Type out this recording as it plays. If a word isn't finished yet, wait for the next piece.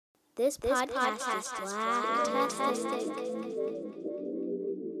This podcast is Blacktastic.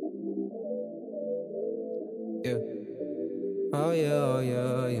 Yeah. Oh yeah, oh yeah,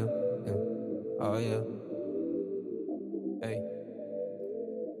 oh yeah, yeah. Oh yeah. Hey.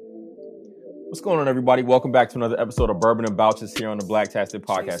 What's going on, everybody? Welcome back to another episode of Bourbon and Bouches here on the Blacktastic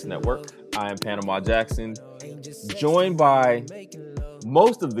Podcast Network. I am Panama Jackson, joined by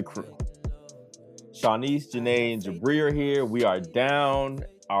most of the crew. Shawnice, Janae, and Jabri are here. We are down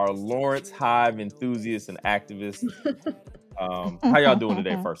our Lawrence Hive enthusiasts and activists. How y'all doing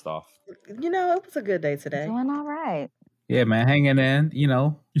today, first off? You know, it was a good day today. Doing all right. Yeah, man, hanging in. You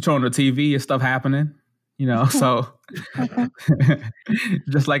know, you turn on the TV, and stuff happening. You know, so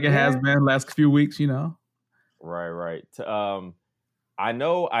just like it has been last few weeks. You know, Right. I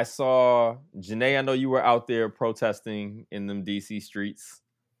know I saw Janae. I know you were out there protesting in them DC streets.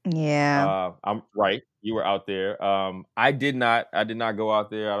 Yeah. I'm right. You were out there. I did not go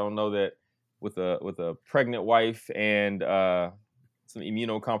out there. I don't know that with a pregnant wife and some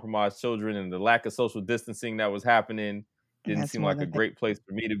immunocompromised children and the lack of social distancing that was happening didn't seem like a great place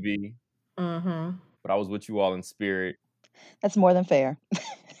for me to be. Mm-hmm. But I was with you all in spirit. That's more than fair.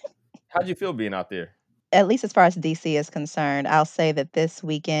 How'd you feel being out there? At least as far as DC is concerned, I'll say that this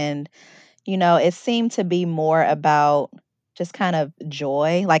weekend, you know, it seemed to be more about just kind of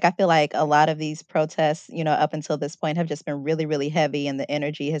joy. Like, I feel like a lot of these protests, you know, up until this point have just been really, really heavy, and the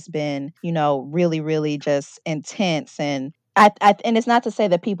energy has been, you know, really, really just intense. And and it's not to say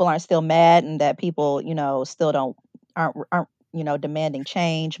that people aren't still mad and that people, you know, still aren't you know, demanding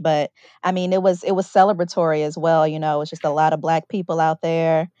change, but I mean, it was celebratory as well. You know, it was just a lot of Black people out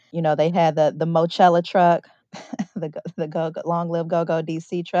there. You know, they had the Mochella truck, the Long Live Go-Go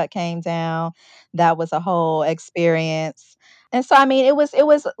DC truck came down. That was a whole experience. And so, I mean, it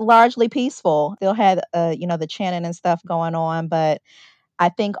was largely peaceful. Still had, you know, the chanting and stuff going on, but I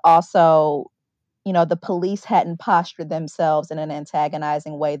think also, you know, the police hadn't postured themselves in an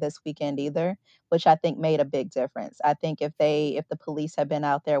antagonizing way this weekend either, which I think made a big difference. I think if the police had been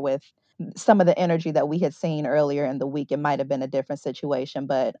out there with some of the energy that we had seen earlier in the week, it might have been a different situation.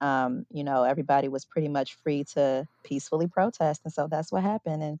 But you know, everybody was pretty much free to peacefully protest, and so that's what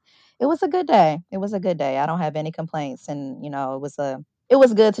happened. And it was a good day. It was a good day. I don't have any complaints, and you know, it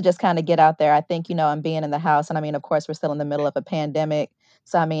was good to just kind of get out there. I think, you know, and being in the house, and I mean, of course, we're still in the middle of a pandemic.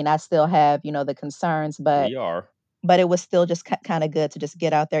 So, I mean, I still have, you know, the concerns, but We are. it was still just kind of good to just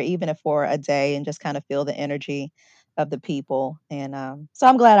get out there, even if for a day, and just kind of feel the energy of the people. And so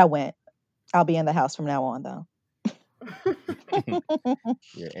I'm glad I went. I'll be in the house from now on, though.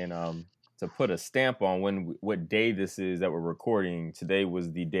 Yeah, and to put a stamp on what day this is that we're recording, today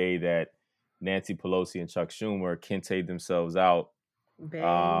was the day that Nancy Pelosi and Chuck Schumer kente'd themselves out,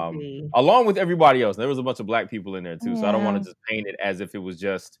 along with everybody else. There was a bunch of Black people in there too, so I don't want to just paint it as if it was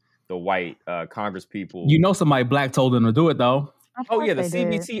just the white Congress people. you know, somebody Black told them to do it though. Oh yeah, the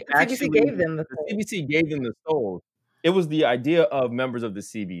CBC actually gave them the CBC gave them the soul. It was the idea of members of the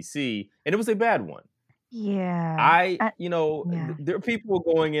CBC, and it was a bad one. Yeah. There are people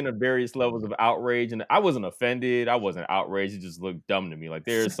going in at various levels of outrage, and I wasn't offended. I wasn't outraged. It just looked dumb to me. Like,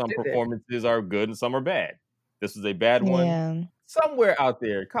 there's some performances are good and some are bad. This was a bad one. Yeah. Somewhere out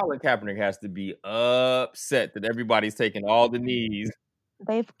there, Colin Kaepernick has to be upset that everybody's taking all the knees.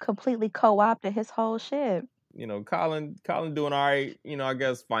 They've completely co-opted his whole shit. You know, Colin doing all right, you know, I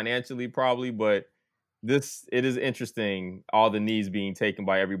guess financially probably, but it is interesting, all the knees being taken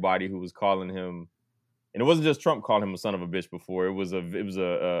by everybody who was calling him. And it wasn't just Trump calling him a son of a bitch before. It was a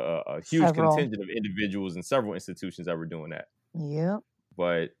huge contingent of individuals and several institutions that were doing that. Yep.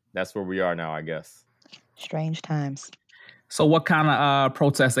 But that's where we are now, I guess. Strange times. So, what kind of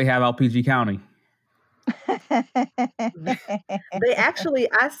protests they have out PG County? They actually,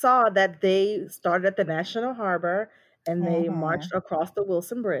 I saw that they started at the National Harbor and they marched across the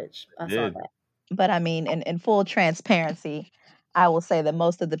Wilson Bridge. I saw that. But I mean, in full transparency, I will say that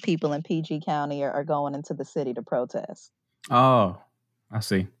most of the people in PG County are going into the city to protest. Oh, I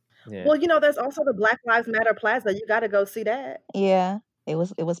see. Yeah. Well, you know, there's also the Black Lives Matter Plaza. You got to go see that. Yeah, it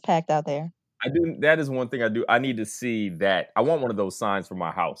was packed out there. I do. That is one thing I do. I need to see that. I want one of those signs for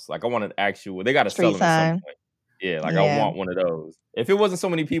my house. Like, I want an actual. They got to sell them at some point. Yeah, like I want one of those. If it wasn't so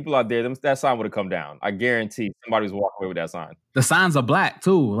many people out there, that sign would have come down. I guarantee somebody was walking away with that sign. The signs are Black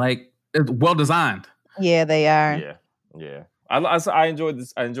too. Like, it's well designed. Yeah, they are. Yeah. I enjoyed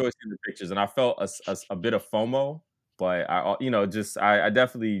this. I enjoyed seeing the pictures, and I felt a bit of FOMO, but I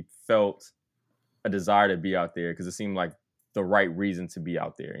definitely felt a desire to be out there because it seemed like the right reason to be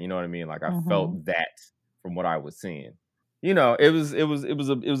out there. You know what I mean? Like, I felt that from what I was seeing. You know, it was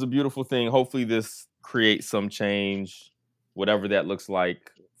a beautiful thing. Hopefully, this creates some change, whatever that looks like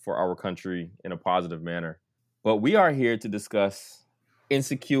for our country in a positive manner. But we are here to discuss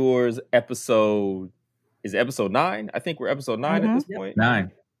Insecure's episode 9. I think we're episode 9 at this point.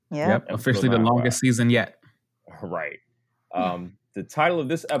 9. Yep. Officially the longest season yet. Right. The title of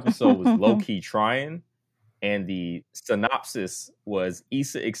this episode was Low Key Trying, and the synopsis was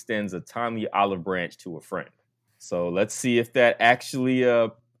Issa extends a timely olive branch to a friend. So let's see if that actually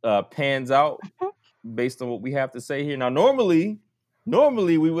pans out based on what we have to say here. Now, normally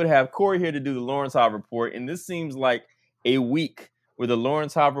we would have Corey here to do the Lawrence Hive Report, and this seems like a week where the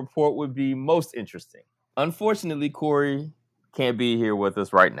Lawrence Hive Report would be most interesting. Unfortunately, Corey can't be here with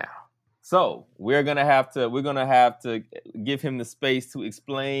us right now. So we're gonna have to give him the space to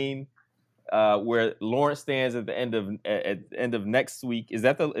explain where Lawrence stands at the end of next week. Is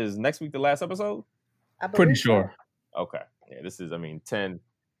next week the last episode? Pretty sure. Okay. Yeah, this is 10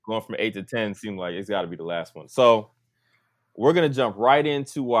 going from 8 to 10 seemed like it's got to be the last one. So we're gonna jump right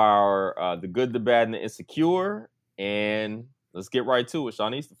into our the good, the bad, and the insecure, and let's get right to it.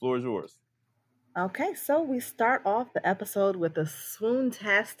 Shanice, the floor is yours. Okay, so we start off the episode with a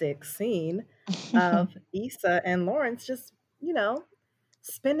swoon-tastic scene of Issa and Lawrence just,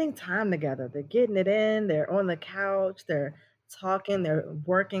 spending time together. They're getting it in, they're on the couch, they're talking, they're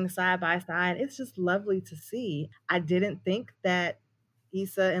working side by side. It's just lovely to see. I didn't think that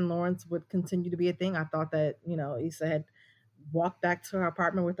Issa and Lawrence would continue to be a thing. I thought that, Issa had walked back to her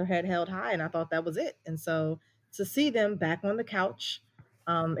apartment with her head held high, and I thought that was it. And so to see them back on the couch,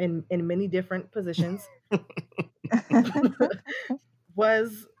 in many different positions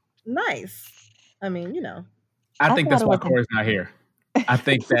was nice. I mean, I think that's why Corey's not here. I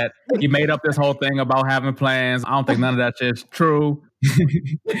think that he made up this whole thing about having plans. I don't think none of that shit's true.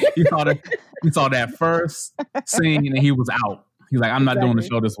 He saw that first scene and he was out. He's like, I'm not doing the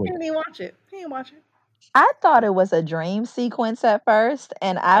show this week. He didn't watch it. I thought it was a dream sequence at first,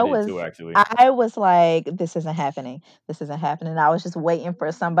 and I was too, actually. I was like, this isn't happening. I was just waiting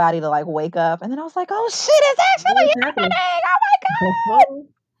for somebody to like wake up, and then I was like, oh shit, it's actually happening. Oh my god.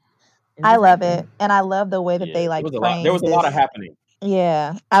 I love it. And I love the way that they like framed there was a lot of happening.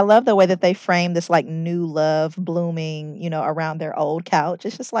 Yeah. I love the way that they frame this like new love blooming, around their old couch.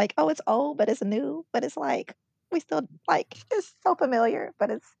 It's just like, oh, it's old, but it's new. But it's like, we still like, it's so familiar,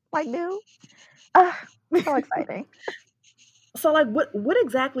 but it's like new. So exciting. So like what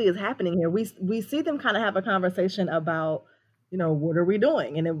exactly is happening here? We see them kind of have a conversation about, what are we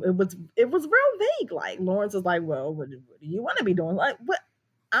doing? And it was real vague. Like Lawrence is like, well, what do you want to be doing? Like what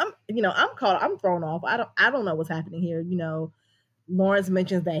I'm thrown off. I don't know what's happening here. Lawrence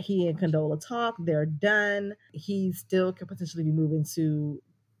mentions that he and Condola talk, they're done. He still could potentially be moving to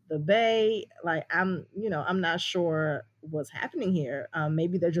the Bay. Like I'm not sure what's happening here.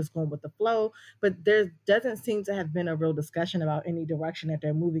 Maybe they're just going with the flow, but there doesn't seem to have been a real discussion about any direction that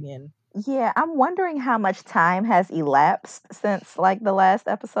they're moving in. Yeah, I'm wondering how much time has elapsed since like the last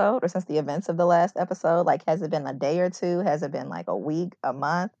episode or since the events of the last episode. Like, has it been a day or two? Has it been like a week, a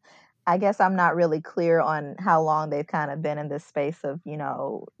month? I guess I'm not really clear on how long they've kind of been in this space of,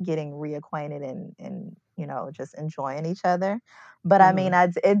 getting reacquainted and just enjoying each other. But I mean,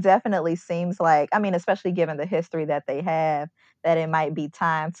 it definitely seems like, especially given the history that they have, that it might be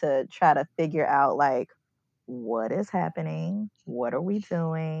time to try to figure out like, what is happening? What are we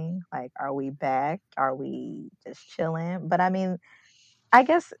doing? Like, are we back? Are we just chilling? But I mean, I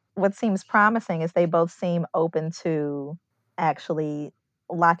guess what seems promising is they both seem open to actually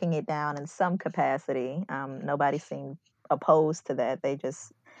locking it down in some capacity. Nobody seemed opposed to that. They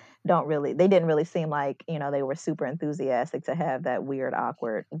just they didn't really seem like, they were super enthusiastic to have that weird,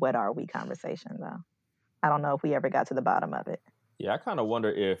 awkward, what are we conversation though. I don't know if we ever got to the bottom of it. Yeah, I kind of wonder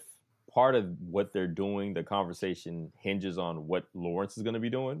if part of what they're doing, the conversation hinges on what Lawrence is going to be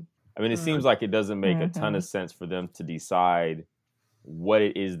doing. I mean, it seems like it doesn't make a ton of sense for them to decide what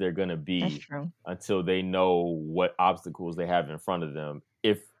it is they're going to be until they know what obstacles they have in front of them,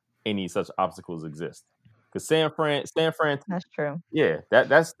 if any such obstacles exist. Because San Fran, that's true. Yeah,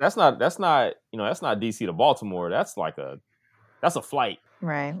 that's not that's not DC to Baltimore. That's a flight,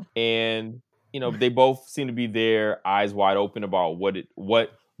 right? And they both seem to be there, eyes wide open about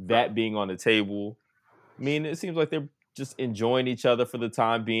what that being on the table. I mean, it seems like they're just enjoying each other for the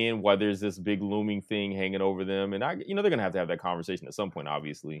time being, while there's this big looming thing hanging over them. And they're gonna have to have that conversation at some point,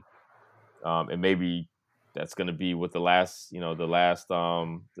 obviously. And maybe that's gonna be what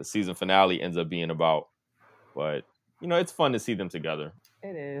the season finale ends up being about. But it's fun to see them together.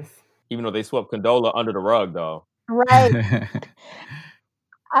 It is. Even though they swept Condola under the rug, though. Right.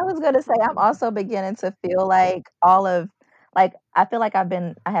 I was gonna say, I'm also beginning to feel like all of like I feel like I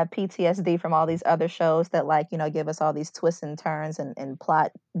have PTSD from all these other shows that like, give us all these twists and turns and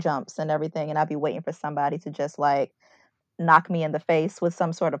plot jumps and everything. And I'd be waiting for somebody to just like knock me in the face with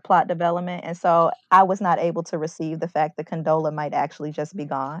some sort of plot development. And so I was not able to receive the fact that Condola might actually just be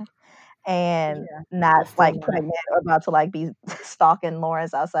gone and not like pregnant or about to like be stalking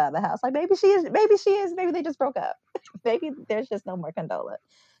Lawrence outside the house. Like maybe she is, maybe they just broke up. Maybe there's just no more Condola.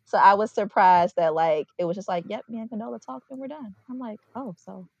 So I was surprised that like it was just like, yep, me and Condola talked and we're done. I'm like, oh,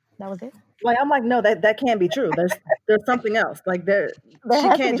 so that was it. Like I'm like, no, that can't be true. There's something else. Like there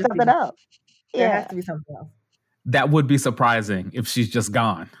has to be something else. There has to be something else. That would be surprising if she's just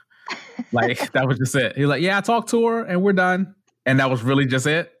gone. Like that was just it. He's like, yeah, I talked to her and we're done. And that was really just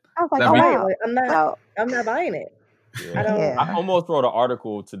it. I was like, I'm not buying it. Yeah. I almost wrote an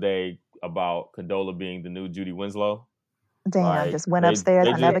article today about Condola being the new Judy Winslow. Damn, like, just went upstairs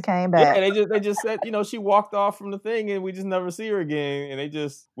and never came back. Yeah, they just said, she walked off from the thing and we just never see her again.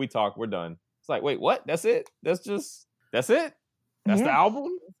 And we talk, we're done. It's like, wait, what? That's it? That's it? That's the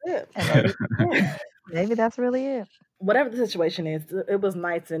album? That's it. Maybe that's really it. Whatever the situation is, it was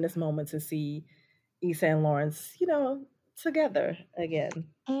nice in this moment to see Issa and Lawrence, together again.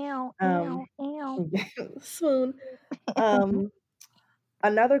 Soon.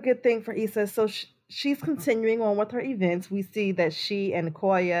 Another good thing for Issa, so she's continuing on with her events. We see that she and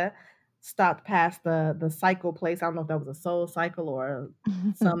Koya stopped past the cycle place. I don't know if that was a Soul Cycle or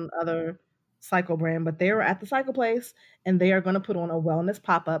some other cycle brand, but they were at the cycle place and they are going to put on a wellness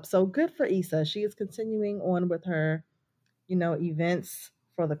pop-up. So good for Issa. She is continuing on with her, events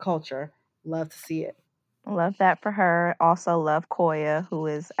for the culture. Love to see it. Love that for her. Also love Koya, who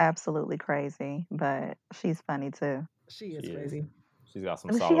is absolutely crazy, but she's funny too. She is crazy. She's got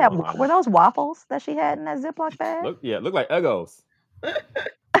some were those waffles that she had in that Ziploc bag? Look like Eggos.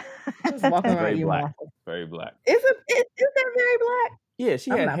 Just walking around you black. Very black. Is that very black? Yeah, she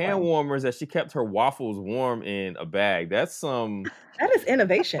had hand warmers that she kept her waffles warm in a bag. That's some. That is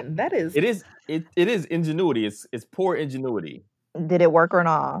innovation. That is. It is ingenuity. It's poor ingenuity. Did it work or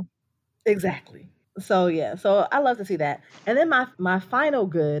not? Exactly. So yeah. So I love to see that. And then my final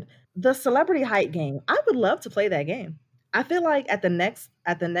good, the Celebrity Height game. I would love to play that game. I feel like at the next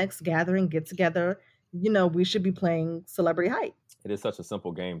gathering get together, we should be playing Celebrity Height. It is such a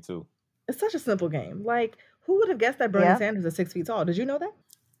simple game too. It's such a simple game. Like, who would have guessed that Bernie Sanders is 6 feet tall? Did you know that?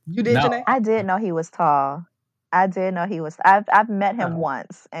 You did, Janae? I did know he was tall. I've met him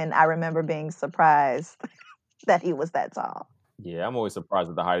once, and I remember being surprised that he was that tall. Yeah, I'm always surprised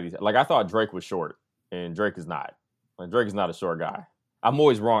at the height of these. Like, I thought Drake was short, and Drake is not. Like, Drake is not a short guy. I'm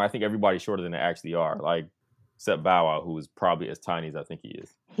always wrong. I think everybody's shorter than they actually are. Like, except Bow Wow, who is probably as tiny as I think he is.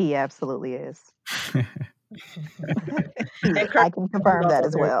 He absolutely is. I can confirm that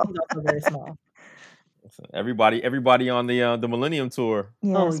as well. He's also very small. Everybody on the Millennium Tour.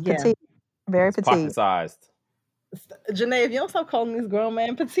 Yes, petite. Very petite. Pocket-sized. Janae, if you don't stop calling these grown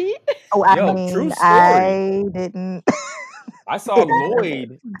man petite. Oh, true story. I didn't. I saw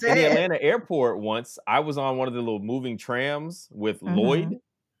Lloyd in the Atlanta airport once. I was on one of the little moving trams with Lloyd.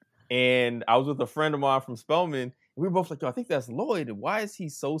 And I was with a friend of mine from Spelman. We were both like, yo, I think that's Lloyd. Why is he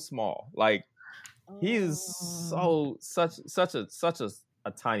so small? Like, he is such a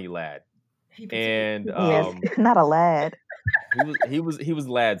tiny lad. And not a lad. He was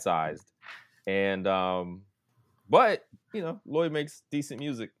lad sized. And but Lloyd makes decent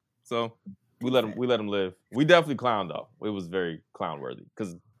music. So we let him live. We definitely clowned though. It was very clown worthy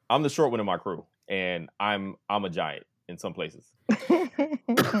because I'm the short one in my crew and I'm a giant in some places.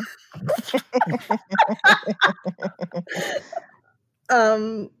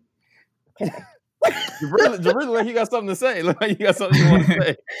 You really like you got something to say. Look like you got something you want to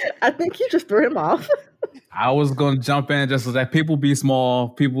say. I think you just threw him off. I was going to jump in just so that people be small,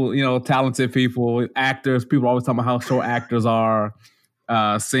 people, talented people, actors. People always talk about how short actors are,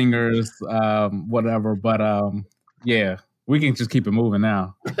 singers, whatever. But yeah, we can just keep it moving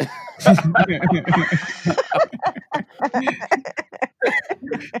now.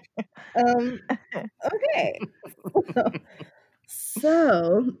 Okay.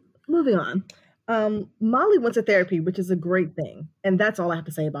 So moving on. Molly went to therapy, which is a great thing. And that's all I have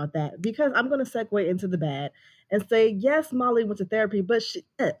to say about that. Because I'm going to segue into the bad and say, yes, Molly went to therapy, but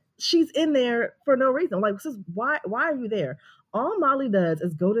she's in there for no reason. Like, why are you there? All Molly does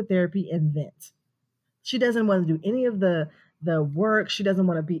is go to therapy and vent. She doesn't want to do any of the work. She doesn't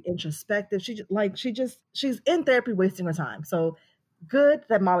want to be introspective. She's in therapy wasting her time. So good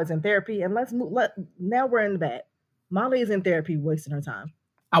that Molly's in therapy. And now we're in the bad. Molly is in therapy wasting her time.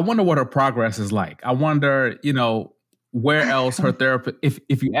 I wonder what her progress is like. I wonder, where else her therapist,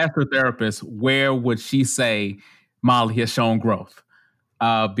 if you ask her therapist, where would she say Molly has shown growth.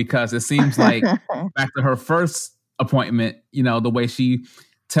 Because it seems like back to her first appointment, the way she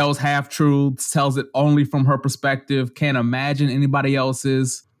tells half-truths, tells it only from her perspective, can't imagine anybody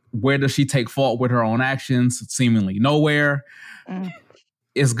else's. Where does she take fault with her own actions? Seemingly nowhere.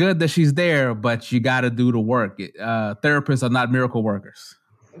 It's good that she's there, but you got to do the work. Therapists are not miracle workers.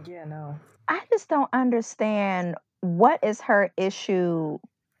 Yeah, no. I just don't understand what is her issue.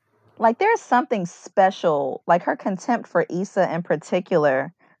 Like, there's something special, like her contempt for Issa in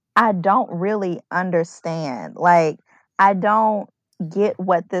particular. I don't really understand. Like, I don't get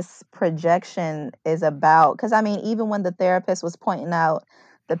what this projection is about. Because, I mean, even when the therapist was pointing out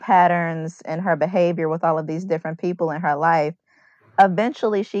the patterns in her behavior with all of these different people in her life,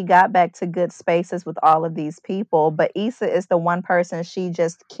 eventually she got back to good spaces with all of these people. But Issa is the one person she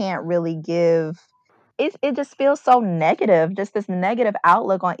just can't really give. It just feels so negative, just this negative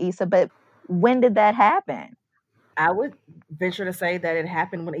outlook on Issa. But when did that happen? I would venture to say that it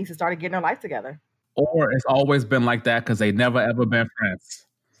happened when Issa started getting her life together. Or it's always been like that because they never ever been friends.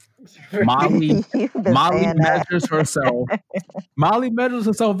 Molly measures herself. Molly measures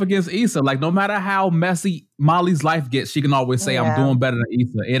herself against Issa. Like, no matter how messy Molly's life gets, she can always say, I'm doing better than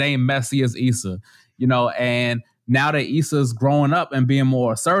Issa. It ain't messy as Issa, and now that Issa's growing up and being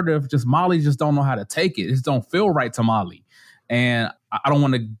more assertive, Molly just don't know how to take it. It just don't feel right to Molly. And I don't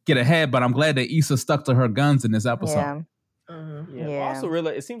want to get ahead, but I'm glad that Issa stuck to her guns in this episode. Also,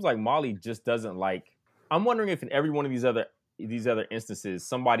 really, it seems like Molly just doesn't like. I'm wondering if in every one of these other instances,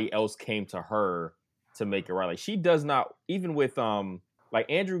 somebody else came to her to make it right. Like, she does not, even with like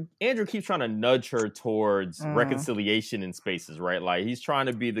Andrew keeps trying to nudge her towards reconciliation in spaces, right? Like, he's trying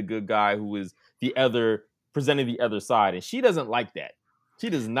to be the good guy who is presenting the other side, and she doesn't like that. She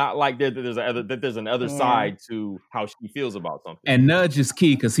does not like that there's another side to how she feels about something. And nudge is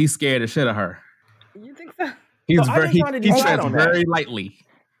key because he's scared the shit of her. You think so? He treads very lightly.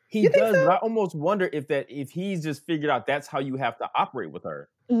 He does, so? But I almost wonder if he's just figured out that's how you have to operate with her.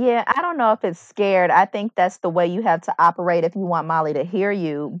 Yeah, I don't know if it's scared. I think that's the way you have to operate if you want Molly to hear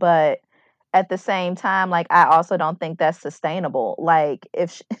you. But at the same time, like, I also don't think that's sustainable. Like,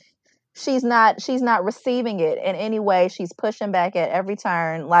 if she's not receiving it in any way, she's pushing back at every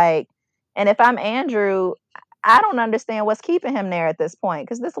turn. Like, and if I'm Andrew, I don't understand what's keeping him there at this point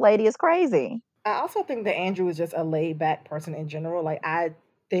because this lady is crazy. I also think that Andrew is just a laid back person in general. Like, I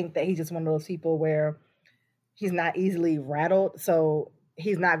think that he's just one of those people where he's not easily rattled, so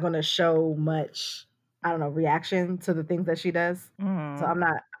he's not going to show much, I don't know, reaction to the things that she does. So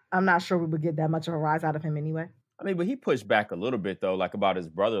I'm not sure we would get that much of a rise out of him anyway. I mean, but he pushed back a little bit though, like about his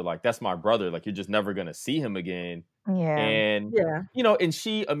brother. Like, that's my brother. Like, you're just never going to see him again. Yeah. And and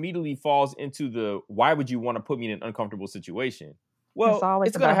she immediately falls into the, why would you want to put me in an uncomfortable situation? Well,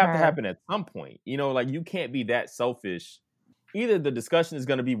 it's going to have to happen at some point. Like, you can't be that selfish. Either the discussion is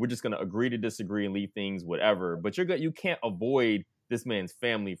going to be, we're just going to agree to disagree and leave things, whatever. But you can't avoid this man's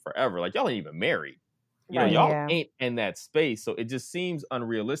family forever. Like, y'all ain't even married. Y'all ain't in that space. So it just seems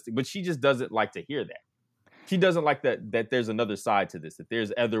unrealistic. But she just doesn't like to hear that. She doesn't like that there's another side to this, that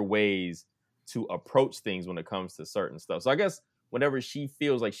there's other ways to approach things when it comes to certain stuff. So I guess whenever she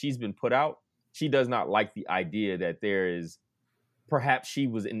feels like she's been put out, she does not like the idea that there is, perhaps she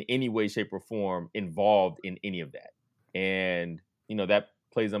was in any way, shape, or form involved in any of that. And, that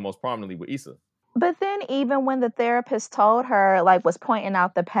plays in most prominently with Issa. But then even when the therapist told her, like, was pointing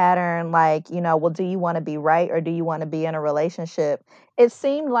out the pattern, like, well, do you want to be right or do you want to be in a relationship? It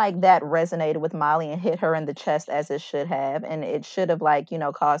seemed like that resonated with Molly and hit her in the chest as it should have. And it should have, like,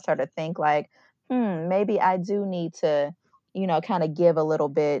 caused her to think like, maybe I do need to, kind of give a little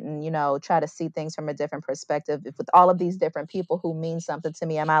bit and, try to see things from a different perspective with all of these different people who mean something to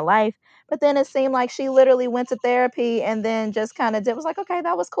me in my life. But then it seemed like she literally went to therapy and then just kind of was like, okay,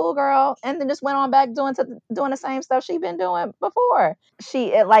 that was cool, girl. And then just went on back doing the same stuff she'd been doing before.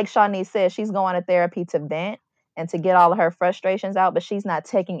 Like Shawnice said, she's going to therapy to vent and to get all of her frustrations out, but she's not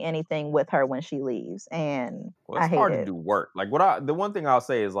taking anything with her when she leaves. And it's hard to do work. Like, the one thing I'll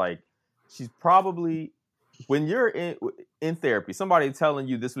say is, like, she's probably, when you're in therapy, somebody telling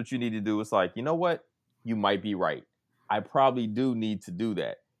you this is what you need to do, it's like, you know what? You might be right. I probably do need to do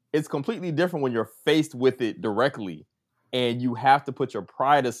that. It's completely different when you're faced with it directly and you have to put your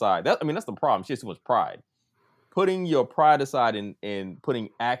pride aside. That's the problem. She has too much pride. Putting your pride aside and putting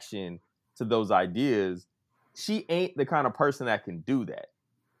action to those ideas, she ain't the kind of person that can do that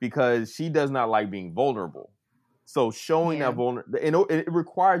because she does not like being vulnerable. So showing that it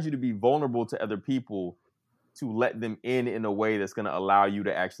requires you to be vulnerable to other people to let them in a way that's going to allow you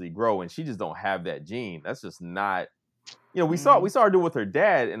to actually grow. And she just don't have that gene. That's just not we saw her do it with her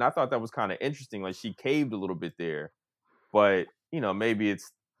dad, and I thought that was kind of interesting. Like she caved a little bit there, but maybe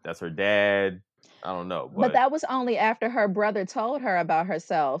that's her dad. I don't know. But that was only after her brother told her about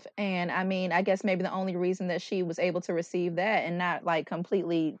herself. And I mean, I guess maybe the only reason that she was able to receive that and not like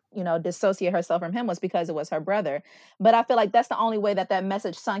completely, dissociate herself from him was because it was her brother. But I feel like that's the only way that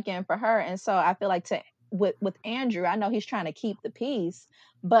message sunk in for her. And so I feel like with Andrew, I know he's trying to keep the peace,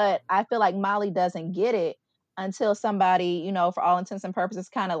 but I feel like Molly doesn't get it until somebody, for all intents and purposes,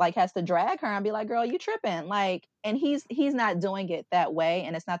 kind of like has to drag her and be like, girl, you tripping. Like, and he's not doing it that way.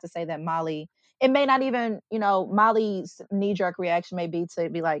 And it's not to say that Molly, it may not even, Molly's knee-jerk reaction may be to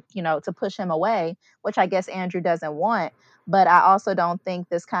be like, to push him away, which I guess Andrew doesn't want. But I also don't think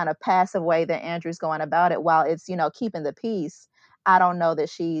this kind of passive way that Andrew's going about it, while it's, keeping the peace, I don't know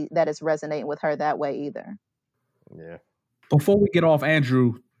that it's resonating with her that way either. Yeah. Before we get off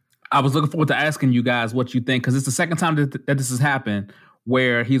Andrew, I was looking forward to asking you guys what you think, because it's the second time that this has happened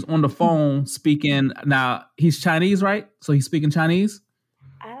where he's on the phone speaking. Now, he's Chinese, right? So he's speaking Chinese?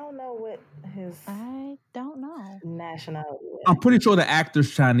 I don't know what his I don't know nationality is. I'm pretty sure the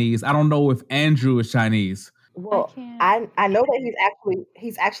actor's Chinese. I don't know if Andrew is Chinese. Well, I know that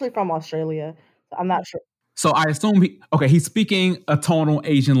he's actually from Australia. So I'm not sure. So I assume he's speaking a tonal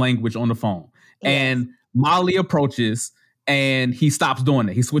Asian language on the phone. Yes. And Molly approaches and he stops doing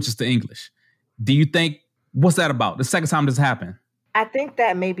it. He switches to English. Do you think, what's that about? The second time this happened? I think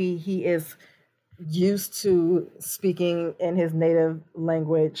that maybe he is used to speaking in his native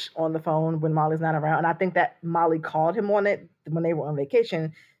language on the phone when Molly's not around. And I think that Molly called him on it when they were on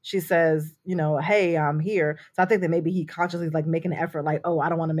vacation. She says, hey, I'm here. So I think that maybe he consciously is like making an effort, like, oh, I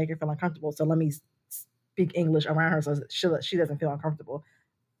don't want to make her feel uncomfortable, so let me speak English around her so she doesn't feel uncomfortable.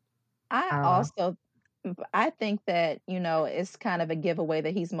 I think that, it's kind of a giveaway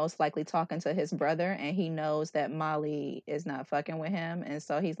that he's most likely talking to his brother, and he knows that Molly is not fucking with him. And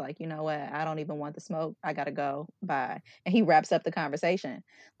so he's like, you know what? I don't even want the smoke. I got to go. Bye. And he wraps up the conversation.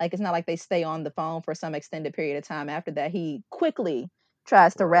 Like, it's not like they stay on the phone for some extended period of time after that. He quickly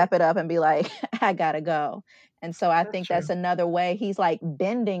tries to wrap it up and be like, I got to go. And so I think that's another way he's like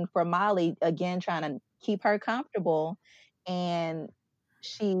bending for Molly, again, trying to keep her comfortable. And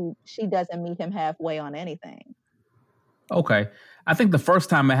she doesn't meet him halfway on anything. Okay. I think the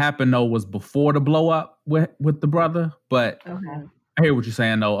first time it happened, though, was before the blow up with the brother. But I hear what you're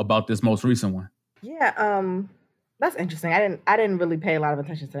saying, though, about this most recent one. Yeah, that's interesting. I didn't really pay a lot of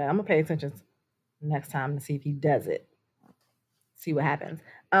attention to that. I'm gonna pay attention next time to see if he does it. See what happens.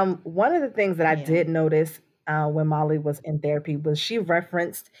 One of the things that I did notice when Molly was in therapy was she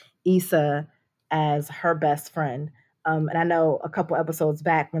referenced Issa as her best friend. And I know a couple episodes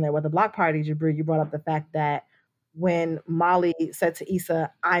back when they were at the block party, Jabri, you brought up the fact that when Molly said to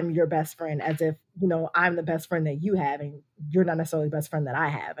Issa, I'm your best friend, as if, I'm the best friend that you have and you're not necessarily the best friend that I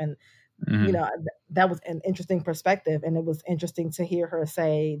have. And, that was an interesting perspective. And it was interesting to hear her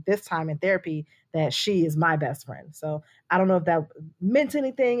say this time in therapy that she is my best friend. So I don't know if that meant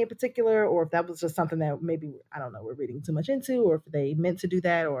anything in particular, or if that was just something that maybe, I don't know, we're reading too much into, or if they meant to do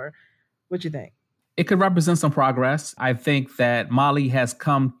that, or what you think? It could represent some progress. I think that Molly has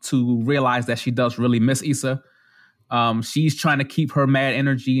come to realize that she does really miss Issa. She's trying to keep her mad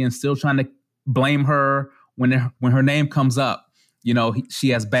energy and still trying to blame her when her name comes up. She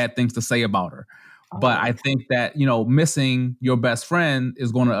has bad things to say about her. But I think that, missing your best friend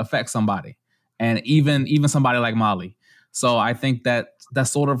is going to affect somebody, and even somebody like Molly. So I think that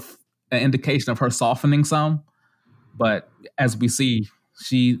that's sort of an indication of her softening some. But as we see,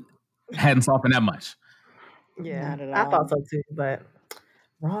 she hadn't softened that much. Yeah, I thought so too, but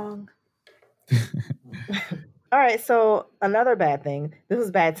wrong. All right, so another bad thing. This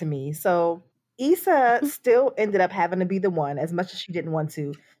was bad to me. So Issa still ended up having to be the one, as much as she didn't want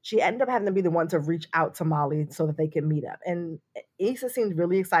to. She ended up having to be the one to reach out to Molly so that they could meet up. And Issa seemed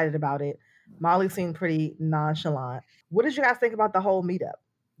really excited about it. Molly seemed pretty nonchalant. What did you guys think about the whole meetup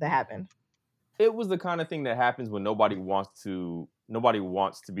that happened? It was the kind of thing that happens when nobody wants to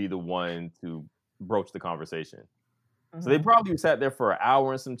be the one to broach the conversation. Mm-hmm. So they probably sat there for an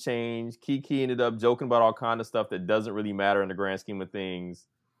hour and some change. Kiki ended up joking about all kind of stuff that doesn't really matter in the grand scheme of things.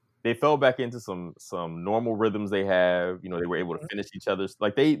 They fell back into some normal rhythms they have. They were able to finish each other's,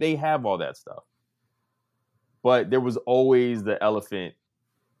 like they have all that stuff. But there was always the elephant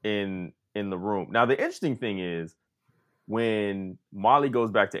in the room. Now the interesting thing is when Molly goes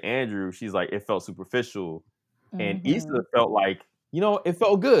back to Andrew, she's like, it felt superficial. And Issa felt like, it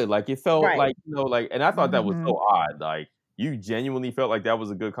felt good. Like it felt like, and I thought that was so odd. Like you genuinely felt like that was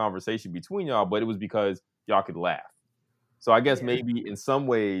a good conversation between y'all, but it was because y'all could laugh. So I guess maybe in some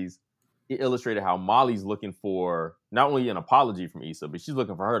ways, it illustrated how Molly's looking for not only an apology from Issa, but she's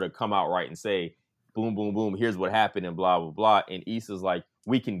looking for her to come out right and say, boom, boom, boom, here's what happened and blah, blah, blah. And Issa's like,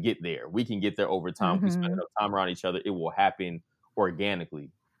 we can get there. We can get there over time. If we spend enough time around each other, it will happen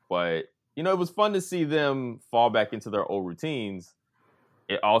organically. But, you know, it was fun to see them fall back into their old routines.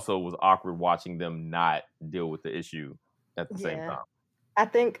 It also was awkward watching them not deal with the issue at the same time. I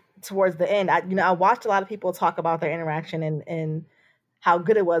think towards the end, I watched a lot of people talk about their interaction and how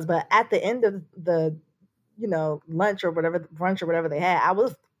good it was. But at the end of the, brunch or whatever they had,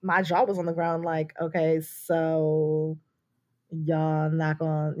 my jaw was on the ground like, okay, so y'all not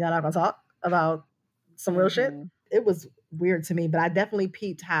gonna talk about some real shit. It was weird to me, but I definitely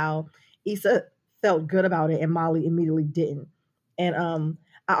peeped how Issa felt good about it and Molly immediately didn't. And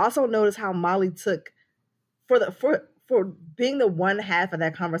I also noticed how Molly took for being the one half of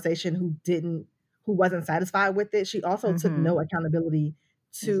that conversation who wasn't satisfied with it. She also took no accountability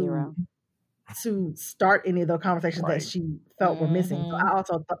to start any of the conversations that she felt were missing. So I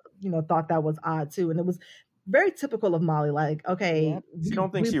also thought that was odd too, and it was very typical of Molly. Like, okay, she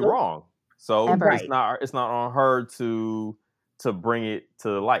don't think she's wrong, so it's not on her to bring it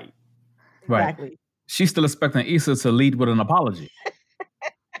to light. Right. Exactly. She's still expecting Issa to lead with an apology.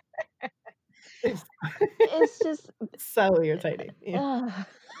 It's just so irritating. It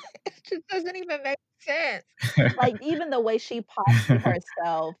just doesn't even make sense. Like, even the way she postured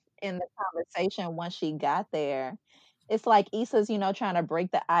herself in the conversation once she got there, it's like Issa's, trying to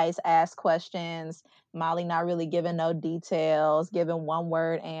break the ice, ask questions. Molly not really giving no details, giving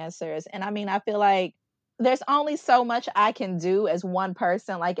one-word answers. And I mean, I feel like there's only so much I can do as one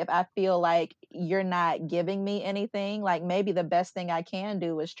person. Like, if I feel like you're not giving me anything, like, maybe the best thing I can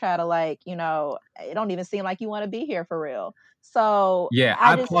do is try to, like, it don't even seem like you want to be here for real. So yeah,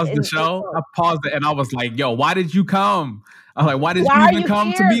 I paused the show. I paused it and I was like, yo, why did you come? I was like, why did you even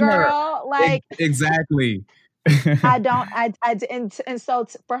come to be here? Like, exactly. So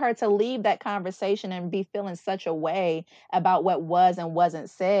for her to leave that conversation and be feeling such a way about what was and wasn't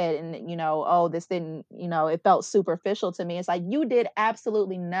said, and this didn't, it felt superficial to me. It's like, you did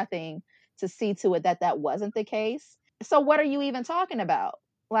absolutely nothing to see to it that wasn't the case. So what are you even talking about?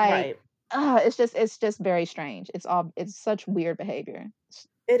 Like, it's just very strange. It's such weird behavior.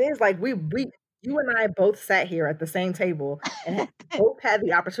 It is like you and I both sat here at the same table and both had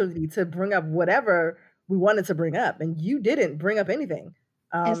the opportunity to bring up whatever we wanted to bring up, and you didn't bring up anything.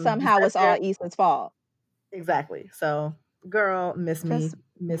 And somehow it's all Issa's fault. Exactly. So, girl, miss me,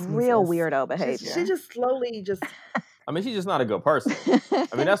 real weirdo behavior. She just slowly just. I mean, she's just not a good person. I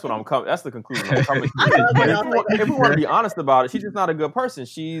mean, that's what I'm coming. That's the conclusion I'm coming to. If we want to be honest about it, she's just not a good person.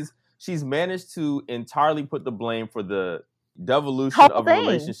 She's managed to entirely put the blame for the devolution of a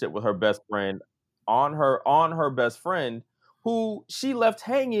relationship with her best friend on her best friend, who she left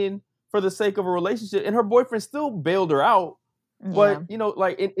hanging for the sake of a relationship, and her boyfriend still bailed her out. But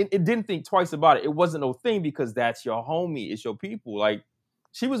it didn't think twice about it. It wasn't no thing because that's your homie, it's your people. Like,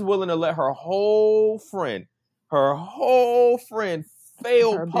 she was willing to let her whole friend fail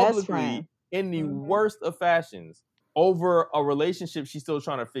her publicly in the worst of fashions over a relationship she's still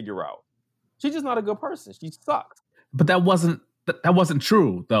trying to figure out. She's just not a good person. She sucks. But that wasn't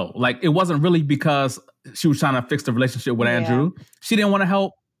true though. Like, it wasn't really because she was trying to fix the relationship with Andrew. She didn't want to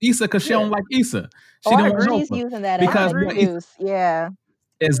help Issa because she don't like Issa. She didn't want to help her. Using that because as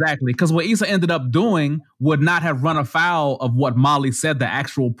exactly. Because what Issa ended up doing would not have run afoul of what Molly said the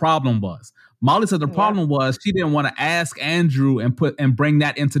actual problem was. Molly said the problem was she didn't want to ask Andrew and bring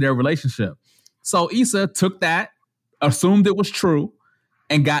that into their relationship. So Issa took that, assumed it was true,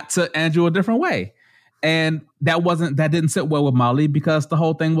 and got to Andrew a different way. And that didn't sit well with Molly because the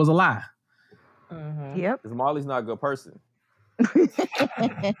whole thing was a lie. Yep. Because Molly's not a good person.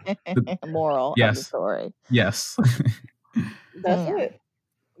 Moral of the story. Yes. That's it.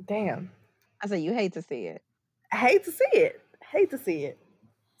 Damn. I said, you hate to see it. Hate to see it.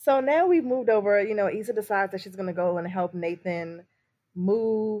 So now we've moved over, Issa decides that she's going to go and help Nathan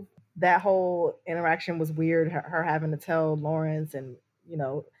move. That whole interaction was weird. Her having to tell Lawrence and,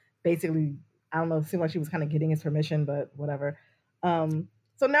 basically, I don't know, it seemed like she was kind of getting his permission, but whatever. So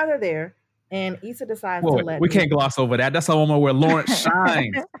now they're there. And Issa decides to let... We can't gloss over that. That's a moment where Lawrence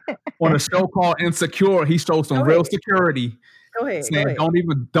shines. On a show called Insecure, he shows some real security. Go ahead. Saying,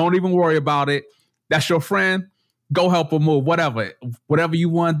 don't even worry about it. That's your friend. Go help her move. Whatever you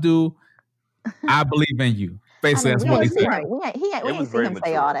want to do, I believe in you. Basically, that's what he said. We ain't seen him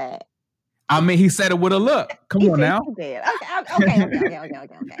say all that. I mean, he said it with a look. Come on now. He did.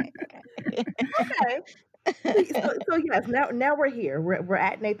 Okay. So yes, now we're here. We're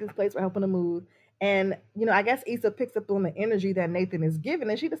at Nathan's place. We're helping him move, And I guess Issa picks up on the energy that Nathan is giving,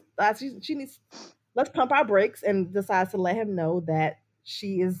 and she decides she needs, let's pump our brakes, and decides to let him know that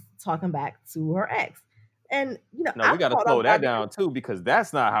she is talking back to her ex. And no, we got to slow that down too, because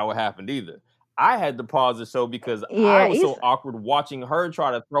that's not how it happened either. I had to pause the show because I was so awkward watching her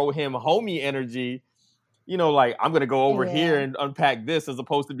try to throw him homie energy. Like, I'm going to go over here and unpack this as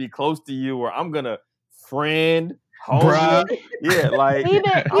opposed to be close to you, or I'm going to friend, homie. Yeah, like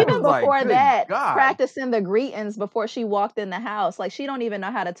even before that, practicing the greetings before she walked in the house. Like, she don't even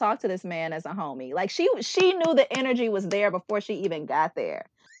know how to talk to this man as a homie. Like, she knew the energy was there before she even got there.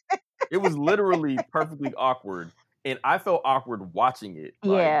 It was literally perfectly awkward. And I felt awkward watching it.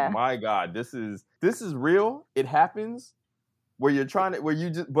 Like, my God, this is real. It happens where you're trying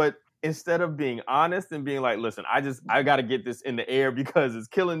to, but instead of being honest and being like, listen, I got to get this in the air because it's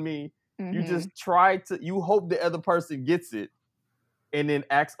killing me. Mm-hmm. You just you hope the other person gets it and then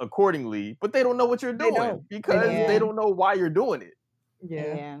acts accordingly, but they don't know what you're doing because they don't know why you're doing it.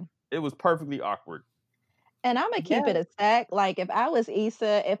 Yeah. It was perfectly awkward. And I'm gonna keep it a stack. Like, if I was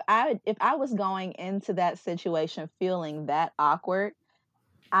Issa, if I was going into that situation feeling that awkward,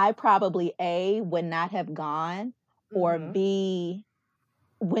 I probably would not have gone, or B,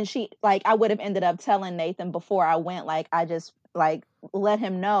 when I would have ended up telling Nathan before I went, like, I just let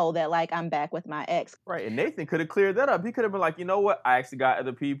him know that, like, I'm back with my ex. Right, and Nathan could have cleared that up. He could have been like, you know what, I actually got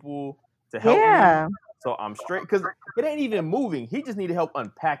other people to help me, so I'm straight, because it ain't even moving. He just needed help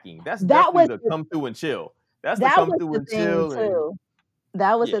unpacking. That was the come through and chill. That's the come through and chill. Too.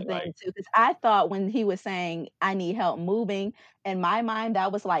 That was the thing too, because I thought when he was saying I need help moving, in my mind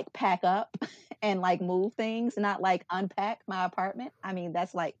that was like pack up and like move things, not like unpack my apartment. I mean,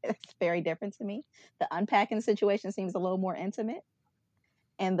 it's very different to me. The unpacking situation seems a little more intimate,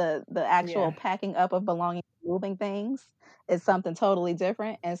 and the actual packing up of belongings, moving things, is something totally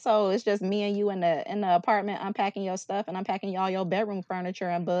different. And so it's just me and you in the apartment unpacking your stuff and unpacking all your bedroom furniture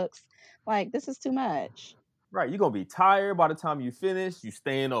and books. Like, this is too much. Right, you're going to be tired by the time you finish. You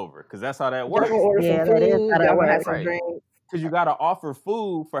staying over, because that's how that works. That is how that works. Because you got to offer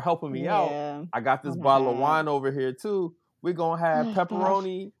food for helping me out. I got this bottle of wine over here, too. We're going to have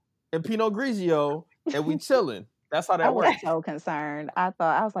pepperoni and Pinot Grigio, and we chilling. That's how that works. I was so concerned. I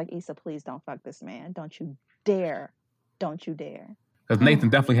was like, Issa, please don't fuck this man. Don't you dare. Don't you dare. Because Nathan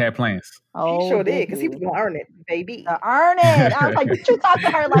definitely had plans. Oh, he sure did, because he was going to earn it, baby. Earn it. I was like, did you talk to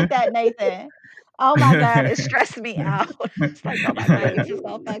her like that, Nathan? Oh my God, it stressed me out. It's like, oh my God, you just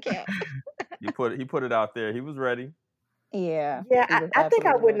gonna fuck him. He put it out there. He was ready. Yeah. Yeah, I think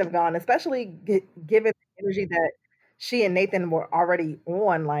I wouldn't have gone, especially given the energy that she and Nathan were already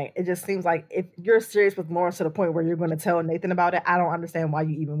on. Like, it just seems like if you're serious with Lawrence to the point where you're going to tell Nathan about it, I don't understand why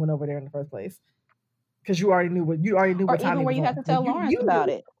you even went over there in the first place. Because you already knew what time. Even where you have to tell Lawrence about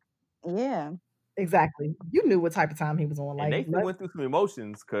it. Yeah. Exactly. You knew what type of time he was on. Like, and Nathan went through some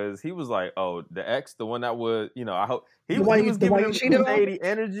emotions because he was like, "Oh, the ex, the one that was, I hope he was giving him shady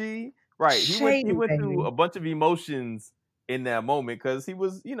energy, right? He went through a bunch of emotions in that moment because he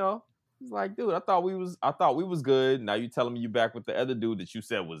was, he's like, dude, I thought we was good. Now you telling me you back with the other dude that you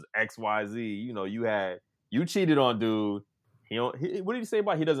said was XYZ. You cheated on dude. What did he say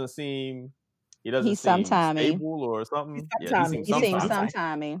about he doesn't seem stable or something? He seems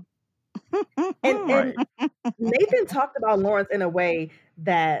sometimey. And Nathan talked about Lawrence in a way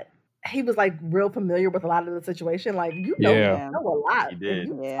that he was like real familiar with a lot of the situation. Like, you know a lot. He did.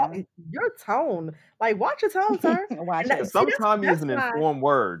 Your tone, like, watch your tone, sir. Sometimes is an informed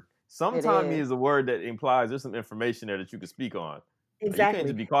word. Sometimes is a word that implies there's some information there that you can speak on. Exactly. You can't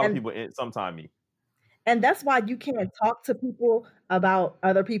just be calling people sometimey. And that's why you can't talk to people about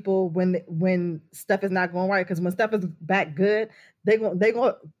other people when stuff is not going right. Because when stuff is back good, they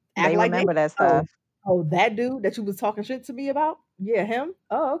gonna act like remember that stuff. Oh, that dude that you was talking shit to me about? Yeah, him?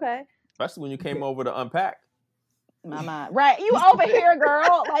 Oh, okay. Especially when you came over to unpack. My mind. Right. You over here,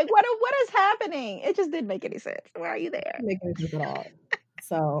 girl. Like, what is happening? It just didn't make any sense. Why are you there? It didn't make any sense at all.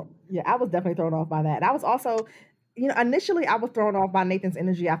 So, yeah, I was definitely thrown off by that. And I was also, initially I was thrown off by Nathan's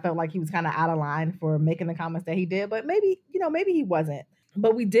energy. I felt like he was kind of out of line for making the comments that he did. But maybe he wasn't.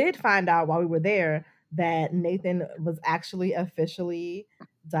 But we did find out while we were there that Nathan was actually officially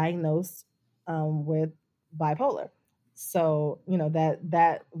diagnosed with bipolar. So,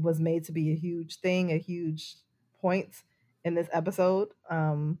 that was made to be a huge thing, a huge point in this episode.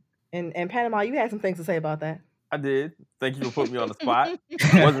 And Panama, you had some things to say about that. I did. Thank you for putting me on the spot.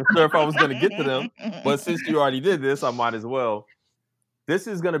 I wasn't sure if I was going to get to them, but since you already did this, I might as well. This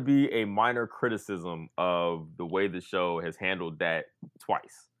is going to be a minor criticism of the way the show has handled that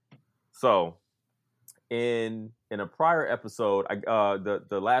twice. So, in a prior episode,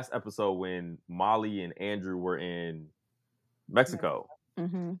 the last episode when Molly and Andrew were in Mexico,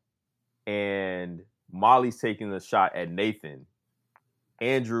 and Molly's taking a shot at Nathan,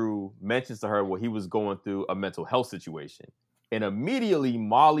 Andrew mentions to her, well, he was going through a mental health situation. And immediately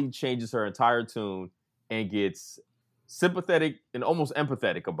Molly changes her entire tune and gets sympathetic and almost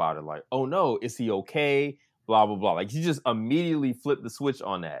empathetic about it. Like, oh no, is he okay? Blah, blah, blah. Like, she just immediately flipped the switch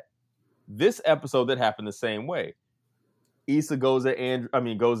on that. This episode, that happened the same way. Issa goes at Nathan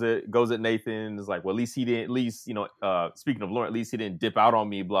and is like, well, speaking of Lauren, at least he didn't dip out on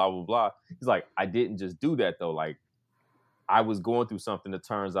me, blah, blah, blah. He's like, I didn't just do that though. Like, I was going through something that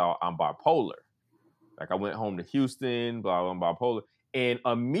turns out I'm bipolar. Like, I went home to Houston, blah, blah, I'm bipolar. And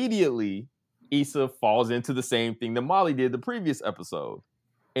immediately Issa falls into the same thing that Molly did the previous episode.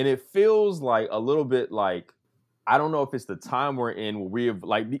 And it feels like a little bit like, I don't know if it's the time we're in where we have,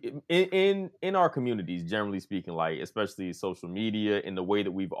 like, in our communities, generally speaking, like, especially social media, in the way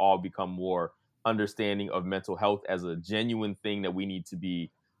that we've all become more understanding of mental health as a genuine thing that we need to be.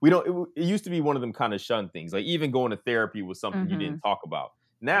 It used to be one of them kind of shunned things. Like, even going to therapy was something you didn't talk about.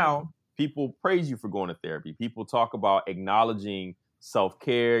 Now, people praise you for going to therapy. People talk about acknowledging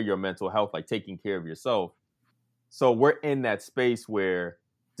self-care, your mental health, like taking care of yourself. So we're in that space where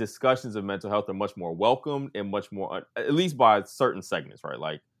discussions of mental health are much more welcomed and much more, at least by certain segments, right?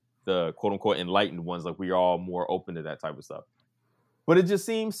 Like the quote unquote enlightened ones, like we're all more open to that type of stuff. But it just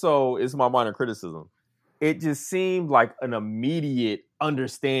seems so, it's my minor criticism. It just seemed like an immediate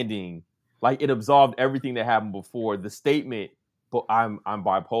understanding, like it absolved everything that happened before. The statement, but I'm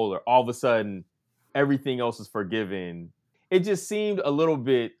bipolar, all of a sudden everything else is forgiven. It just seemed a little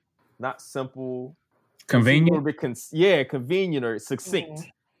bit not simple, convenient, a little bit convenient or succinct.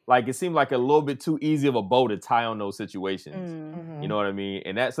 Like it seemed like a little bit too easy of a bow to tie on those situations. You know what I mean?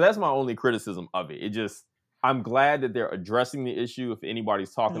 And that's my only criticism of it. It just, I'm glad that they're addressing the issue. If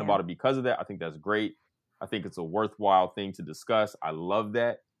anybody's talking about it because of that, I think that's great. I think it's a worthwhile thing to discuss. I love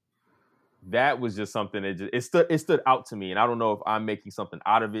that. That was just something that it stood out to me. And I don't know if I'm making something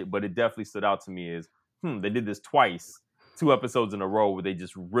out of it, but it definitely stood out to me as, they did this twice, 2 episodes in a row where they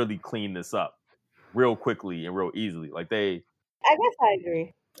just really cleaned this up real quickly and real easily. Like I guess I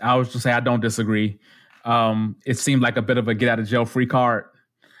agree. I was just say I don't disagree. It seemed like a bit of a get out of jail free card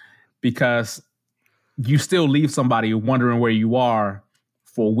because you still leave somebody wondering where you are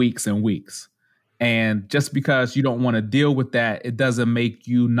for weeks and weeks. And just because you don't want to deal with that, it doesn't make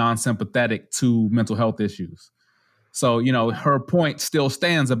you non-sympathetic to mental health issues. So, her point still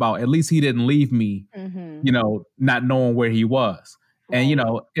stands about at least he didn't leave me, not knowing where he was. And,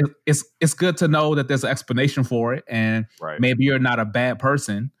 it's good to know that there's an explanation for it. And maybe you're not a bad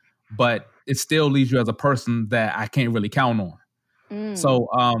person, but it still leaves you as a person that I can't really count on. So,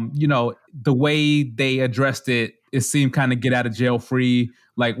 the way they addressed it, it seemed kind of get out of jail free.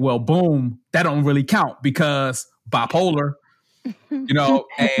 Like, well, boom, that don't really count because bipolar, and,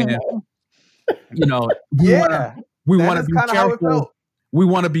 we want to be careful. We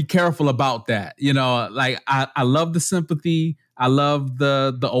want to be careful about that. Like I love the sympathy. I love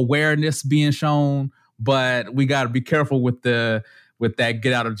the awareness being shown, but we got to be careful with that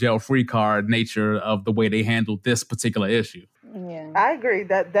get out of jail free card nature of the way they handled this particular issue. Yeah, I agree.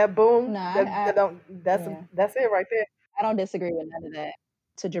 That boom. No, that's it right there. I don't disagree with none of that.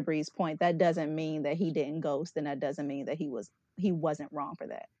 To Jabri's point, that doesn't mean that he didn't ghost, and that doesn't mean that he wasn't wrong for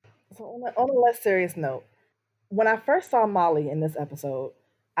that. So on a less serious note, when I first saw Molly in this episode,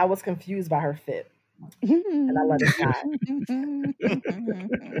 I was confused by her fit, and I let it slide.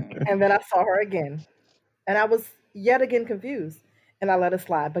 And then I saw her again, and I was yet again confused, and I let it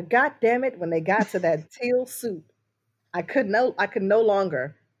slide. But God damn it, when they got to that teal suit, I could no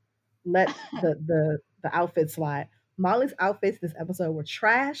longer let the outfit slide. Molly's outfits this episode were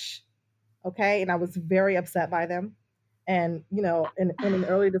trash, okay, and I was very upset by them. And in an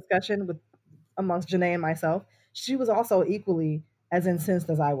early discussion amongst Janae and myself, she was also equally as incensed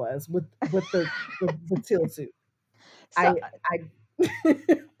as I was with the teal suit.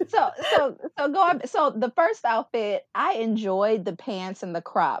 So the first outfit, I enjoyed the pants and the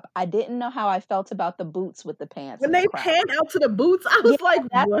crop. I didn't know how I felt about the boots with the pants. When they panned out to the boots, I was like,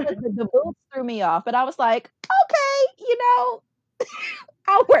 what? The boots threw me off, but I was like, okay,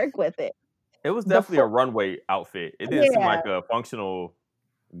 I'll work with it. It was definitely a runway outfit. It didn't seem like a functional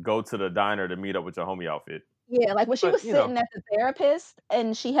go to the diner to meet up with your homie outfit. Yeah, like when she was sitting at the therapist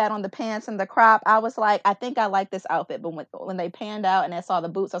and she had on the pants and the crop, I was like, I think I like this outfit. But when they panned out and I saw the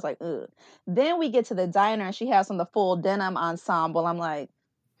boots, I was like, ugh. Then we get to the diner and she has on the full denim ensemble. I'm like,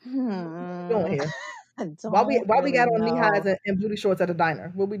 Going here. Why we really got on knee highs know. and booty shorts at a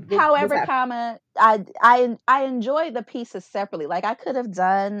diner? What's However, happening? I enjoy the pieces separately. Like I could have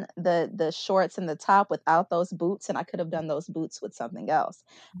done the shorts and the top without those boots, and I could have done those boots with something else.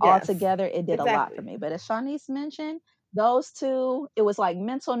 Yes, Altogether, it did a lot for exactly. me. But as Shanice mentioned, those two, it was like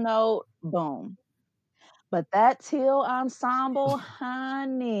mental note, boom. But that teal ensemble,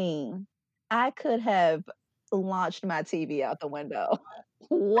 honey, I could have launched my TV out the window.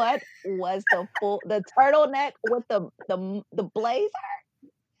 What was the turtleneck with the blazer?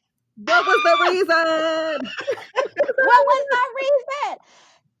 What was the reason? What was the reason?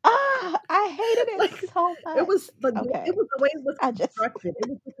 I hated it Like, so much. it was the Okay. it was the way it was I just constructed. It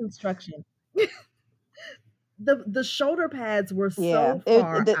was the construction. The shoulder pads were yeah, so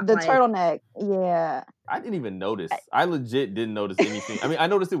far the like turtleneck. Yeah, I didn't even notice. I legit didn't notice anything. I mean, I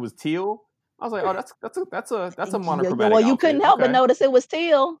noticed it was teal. I was like, oh, that's a monochromatic well, you outfit. couldn't help but Okay. notice it was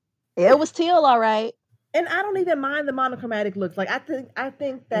teal. It was teal, all right. and I don't even mind the monochromatic looks. Like I think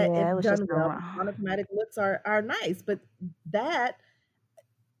that Yeah, it if was just done well, wrong. monochromatic looks are nice. But that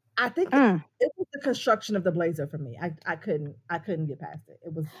I think Mm. it was the construction of the blazer for me. I couldn't get past it.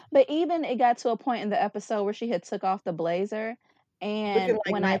 It was But even it got to a point in the episode where she had took off the blazer, looking and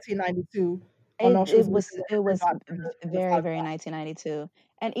like when 1992. Oh no, she it was was looking like very 1992.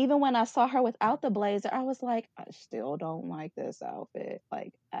 And even when I saw her without the blazer, I was like, I still don't like this outfit.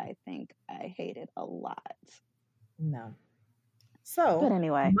 Like I think I hate it a lot. No. So But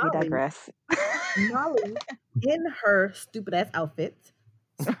anyway, we digress. Molly in her stupid ass outfit.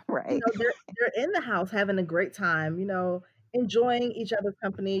 Right. You know, they're in the house having a great time, enjoying each other's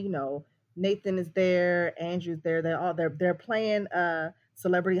company. Nathan is there, Andrew's there, they're playing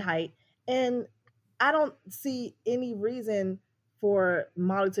Celebrity Height. And I don't see any reason for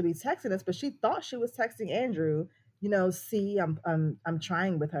Molly to be texting us, but she thought she was texting Andrew, see, I'm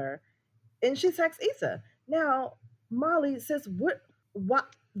trying with her. And she texts Issa. Now, Molly says,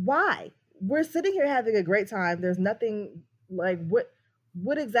 why? We're sitting here having a great time. There's nothing like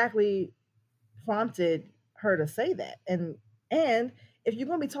what exactly prompted her to say that? And if you're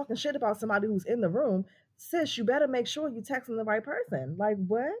gonna be talking shit about somebody who's in the room, sis, you better make sure you texting the right person. Like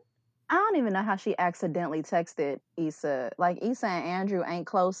what? I don't even know how she accidentally texted Issa. Like Issa and Andrew ain't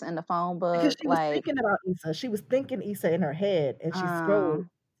close in the phone Because book. she was Like thinking about Issa. She was thinking Issa in her head, and she scrolled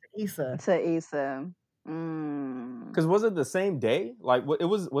to Issa. Because was it the same day? Like it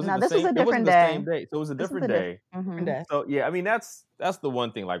was it No, the this same? was a It wasn't different the day. same day. So it was a different day. Mhm. So yeah, I mean that's the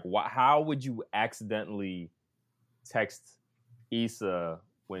one thing. Like, how would you accidentally text Issa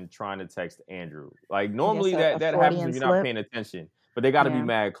when trying to text Andrew? Like normally a that happens Freudian when you're not slip. paying attention, but they got to be Yeah.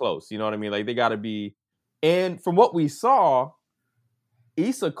 mad close. You know what I mean? Like they got to be. And from what we saw,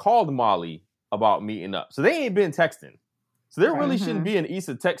 Issa called Molly about meeting up, so they ain't been texting. So there really shouldn't be an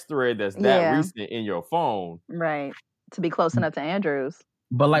Issa text thread that's that recent in your phone. Right. To be close enough to Andrew's.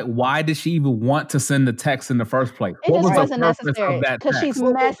 But like, why did she even want to send the text in the first place? It What just was the wasn't purpose necessary of that because text? she's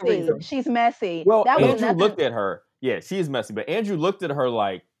messy. She's messy. Well, that was Andrew nothing. looked at her. Yeah, she is messy. But Andrew looked at her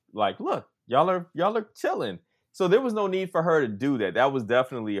like, look, y'all are chilling. So there was no need for her to do that. That was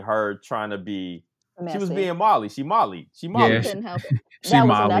definitely her trying to be. Messy. She was being Molly. She Molly. Yeah, couldn't help it. she That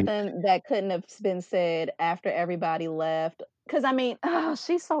was Molly. nothing that couldn't have been said after everybody left. Because I mean,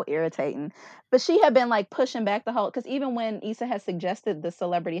 she's so irritating. But she had been like pushing back the whole. Because even when Issa had suggested the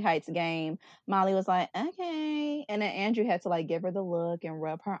Celebrity Heights game, Molly was like, okay, and then Andrew had to like give her the look and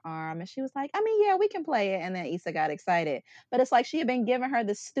rub her arm, and she was like, I mean, yeah, we can play it. And then Issa got excited. But it's like she had been giving her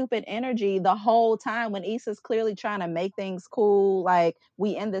this stupid energy the whole time when Issa's clearly trying to make things cool. Like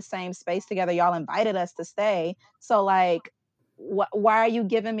we in the same space together. Y'all invited us to stay. So like, why are you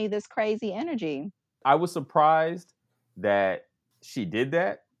giving me this crazy energy? I was surprised that she did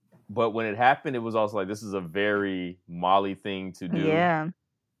that, but when it happened, it was also like, this is a very Molly thing to do. Yeah.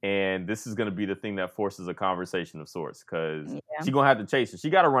 And this is going to be the thing that forces a conversation of sorts because she's going to have to chase it. She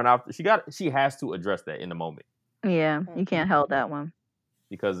got to run out. She has to address that in the moment. Yeah, you can't hold that one.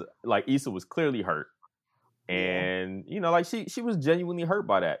 Because like Issa was clearly hurt. And, like she was genuinely hurt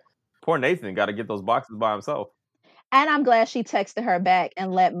by that. Poor Nathan got to get those boxes by himself. And I'm glad she texted her back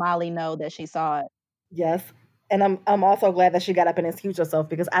and let Molly know that she saw it. Yes. And I'm also glad that she got up and excused herself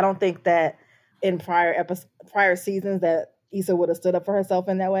because I don't think that in prior seasons that Issa would have stood up for herself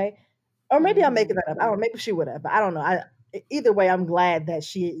in that way. Or maybe I'm making that up. I don't know. Maybe she would have, but I don't know. Either way, I'm glad that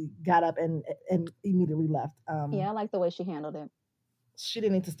she got up and immediately left. Yeah, I like the way she handled it. She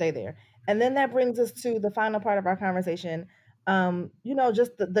didn't need to stay there. And then that brings us to the final part of our conversation.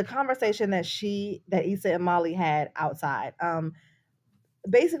 Just the conversation that Issa and Molly had outside.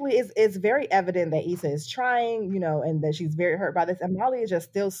 Basically, it's very evident that Issa is trying, and that she's very hurt by this. And Molly is just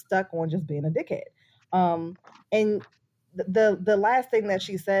still stuck on just being a dickhead. And the last thing that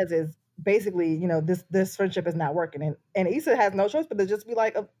she says is basically, this friendship is not working, and Issa has no choice but to just be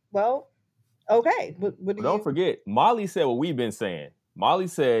like, well, okay. What do Don't forget, Molly said what we've been saying. Molly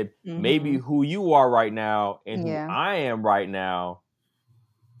said maybe who you are right now and who I am right now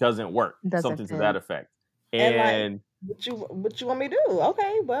doesn't work. Something to that effect. And what you want me to do?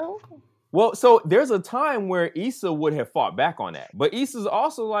 Okay, well, so there's a time where Issa would have fought back on that. But Issa's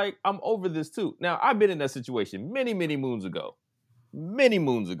also like, I'm over this too. Now, I've been in that situation many, many moons ago. Many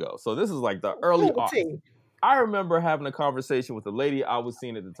moons ago. So this is like the early aughts. I remember having a conversation with a lady I was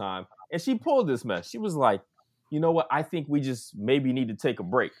seeing at the time, and she pulled this mess. She was like, you know what? I think we just maybe need to take a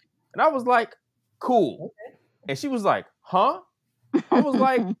break. And I was like, cool. Okay. And she was like, huh? I was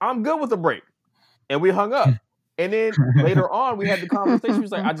like, I'm good with a break. And we hung up. And then later on, we had the conversation. She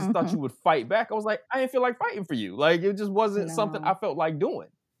was like, I just thought you would fight back. I was like, I didn't feel like fighting for you. Like, it just wasn't something I felt like doing.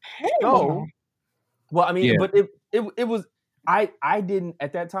 So, well, I mean, but it was, I didn't,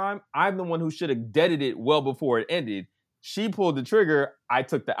 at that time, I'm the one who should have deaded it well before it ended. She pulled the trigger, I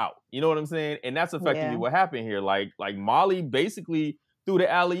took the out. You know what I'm saying? And that's effectively what happened here. Like Molly basically threw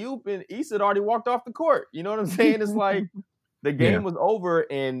the alley-oop and Issa had already walked off the court. You know what I'm saying? It's like the game was over,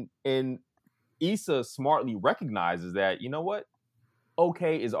 and Issa smartly recognizes that, you know what?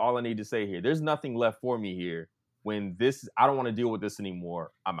 Okay is all I need to say here. There's nothing left for me here. When I don't want to deal with this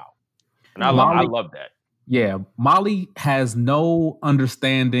anymore, I'm out. And I love that. Yeah, Molly has no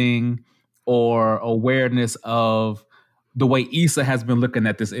understanding or awareness of the way Issa has been looking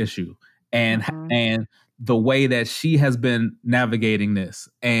at this issue and the way that she has been navigating this.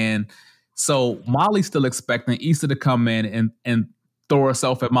 And so Molly's still expecting Issa to come in and throw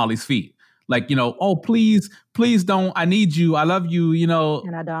herself at Molly's feet. Like, oh, please don't. I need you. I love you,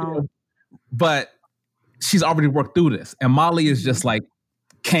 And I don't. But she's already worked through this. And Molly is just like,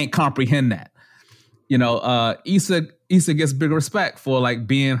 can't comprehend that. Issa gets big respect for like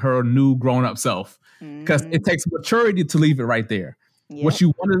being her new grown up self, because it takes maturity to leave it right there. Yep. What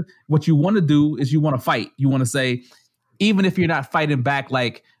you want to do is you want to fight. You want to say, even if you're not fighting back,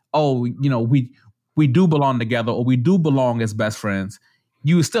 like, oh, we do belong together or we do belong as best friends.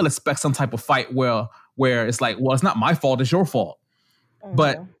 You still expect some type of fight where it's like, well, it's not my fault, it's your fault.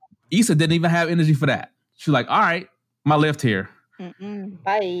 But Issa didn't even have energy for that. She's like, all right, my lift here.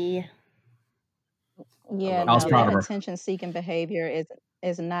 Bye. Yeah, I was proud of her. Attention-seeking behavior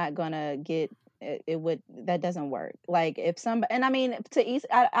is not gonna get that doesn't work. Like if somebody, and I mean to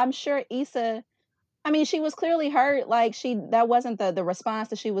Issa, I'm sure Issa. I mean, she was clearly hurt. Like that wasn't the response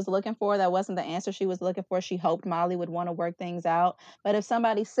that she was looking for. That wasn't the answer she was looking for. She hoped Molly would want to work things out. But if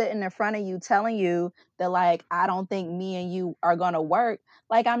somebody's sitting in front of you telling you that, like, I don't think me and you are going to work,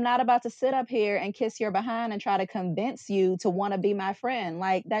 like, I'm not about to sit up here and kiss your behind and try to convince you to want to be my friend.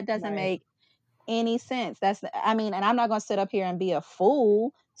 Like, that doesn't make any sense. And I'm not going to sit up here and be a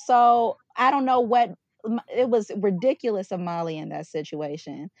fool. So I don't know what. It was ridiculous of Molly in that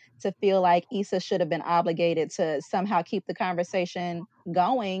situation to feel like Issa should have been obligated to somehow keep the conversation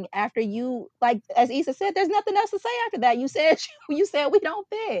going after you, like, as Issa said, there's nothing else to say after that. You said we don't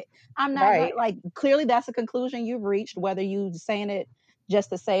fit. I'm not like, clearly that's a conclusion you've reached, whether you saying it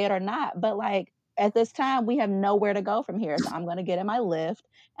just to say it or not. But like at this time, we have nowhere to go from here. So I'm going to get in my lift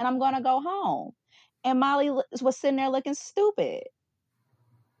and I'm going to go home. And Molly was sitting there looking stupid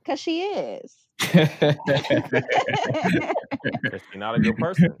because she is. She's not a good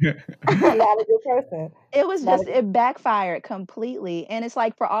person. Not a good person. It was it backfired completely. And it's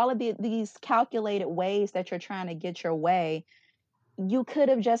like, for all of these calculated ways that you're trying to get your way, you could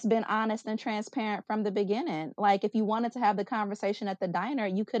have just been honest and transparent from the beginning. Like, if you wanted to have the conversation at the diner,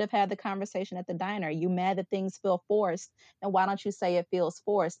 you could have had the conversation at the diner. You mad that things feel forced, and why don't you say it feels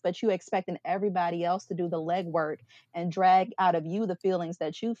forced? But you expecting everybody else to do the legwork and drag out of you the feelings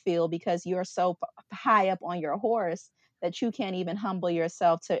that you feel because you're so high up on your horse that you can't even humble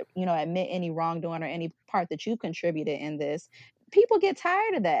yourself to, admit any wrongdoing or any part that you contributed in this. People get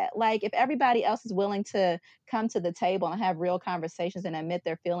tired of that. Like, if everybody else is willing to come to the table and have real conversations and admit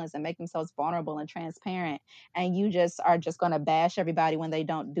their feelings and make themselves vulnerable and transparent, and you are just going to bash everybody when they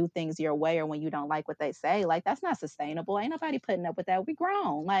don't do things your way or when you don't like what they say, like, that's not sustainable. Ain't nobody putting up with that. We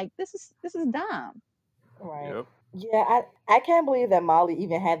grown. Like, this is dumb. Right. Yep. Yeah, I can't believe that Molly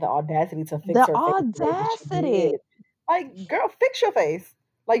even had the audacity to fix her face. The audacity. Like, girl, fix your face.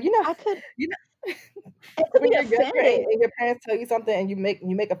 Like, I could. When your girlfriend and your parents tell you something and you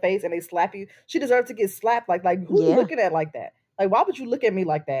make a face and they slap you, she deserves to get slapped. Like who you looking at like that? Like, why would you look at me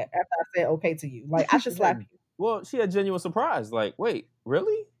like that after I said okay to you? Like, I should slap you. Well, she had genuine surprise. Like, wait,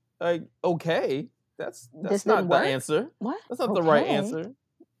 really? Like, okay, that's this not the answer. What? That's not the right answer.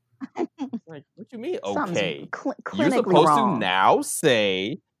 Like, what you mean? Something's Okay, you're clinically supposed wrong. to now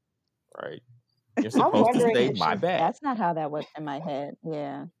say, right? You're supposed to wondering say if my she's- bad. That's not how that was in my head.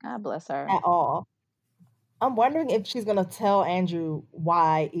 Yeah, God bless her. at all. I'm wondering if she's gonna tell Andrew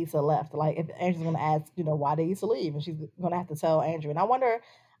why Issa left. Like if Andrew's gonna ask, why did Issa leave, and she's gonna have to tell Andrew. And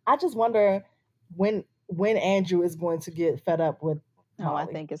I just wonder when Andrew is going to get fed up with Molly. Oh,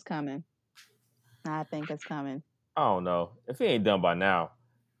 I think it's coming. I don't know if he ain't done by now.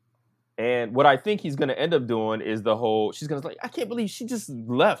 And what I think he's gonna end up doing is she's gonna like, I can't believe she just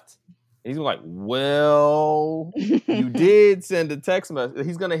left. And he's gonna like, well, you did send a text message.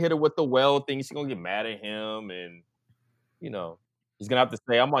 He's gonna hit her with the well thing. She's gonna get mad at him, and he's gonna have to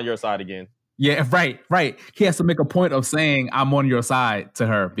say, I'm on your side again. Yeah, right. He has to make a point of saying, I'm on your side to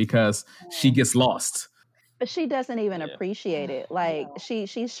her because she gets lost. But she doesn't even appreciate it. Like she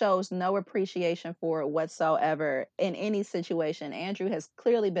shows no appreciation for it whatsoever in any situation. Andrew has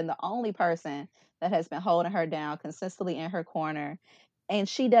clearly been the only person that has been holding her down consistently in her corner. And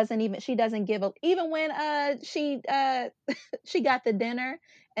she doesn't give up. Even when she got the dinner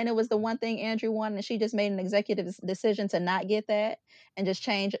and it was the one thing Andrew wanted, and she just made an executive decision to not get that and just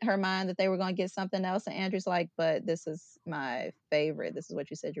change her mind that they were going to get something else. And Andrew's like, but this is my favorite. This is what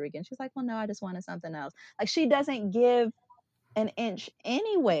you said you were getting. She's like, well, no, I just wanted something else. Like she doesn't give an inch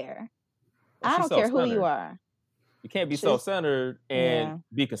anywhere. I don't care who you are. You can't be self-centered and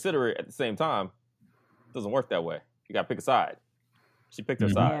be considerate at the same time. It doesn't work that way. You got to pick a side. She picked her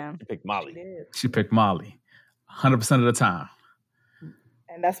side. Yeah. She picked Molly. She picked Molly 100% of the time.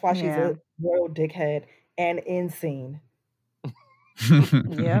 And that's why she's a royal dickhead and in scene.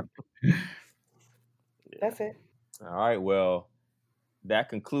 Yep. That's it. All right. Well, that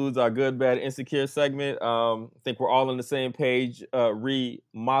concludes our good, bad, insecure segment. I think we're all on the same page. Read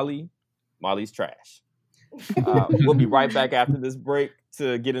Molly. Molly's trash. We'll be right back after this break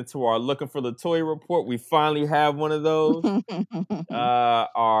to get into our Looking for LaToya report. We finally have one of those.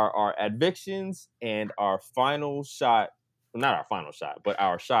 Our evictions and our final shot. Well, not our final shot, but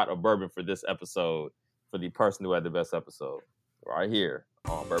our shot of bourbon for this episode for the person who had the best episode. Right here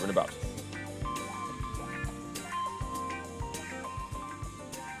on Bourbon and Bouches.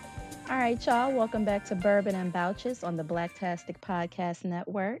 All right, y'all. Welcome back to Bourbon and Bouches on the Blacktastic Podcast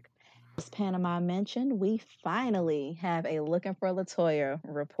Network. As Panama mentioned, we finally have a Looking for LaToya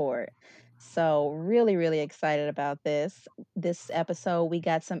report. So really, really excited about this. This episode, we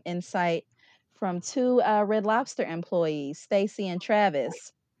got some insight from two Red Lobster employees, Stacy and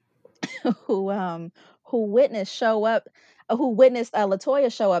Travis, who witnessed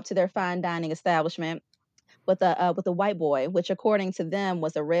LaToya show up to their fine dining establishment with a white boy, which according to them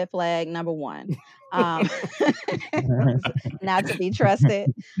was a red flag number one. Not to be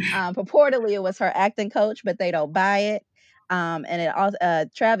trusted. Purportedly it was her acting coach, but they don't buy it. And it also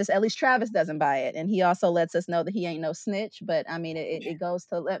Travis doesn't buy it, and he also lets us know that he ain't no snitch. But I mean, it goes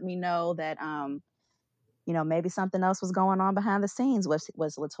to let me know that maybe something else was going on behind the scenes. Was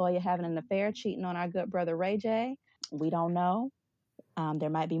LaToya having an affair, cheating on our good brother Ray J? We don't know.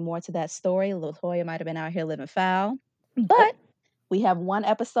 There might be more to that story. LaToya might have been out here living foul. But we have one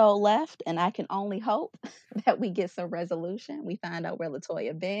episode left, and I can only hope that we get some resolution. We find out where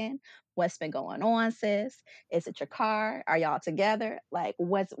LaToya been, what's been going on, sis. Is it your car? Are y'all together? Like,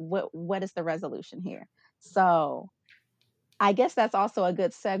 what is the resolution here? So I guess that's also a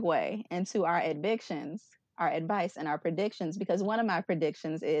good segue into our evictions, our advice, and our predictions, because one of my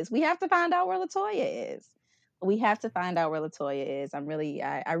predictions is we have to find out where LaToya is. We have to find out where LaToya is. I really,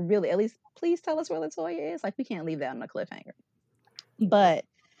 at least please tell us where LaToya is. Like, we can't leave that on a cliffhanger. But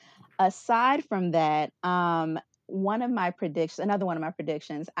aside from that, another one of my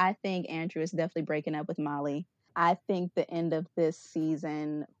predictions, I think Andrew is definitely breaking up with Molly. I think the end of this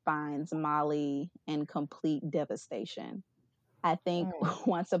season finds Molly in complete devastation. I think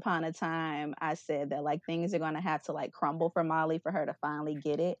once upon a time I said that like things are going to have to like crumble for Molly for her to finally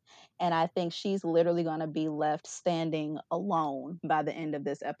get it. And I think she's literally going to be left standing alone by the end of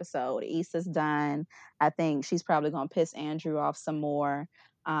this episode. Issa's done. I think she's probably going to piss Andrew off some more,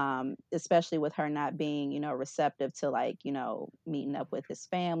 especially with her not being, receptive to like, meeting up with his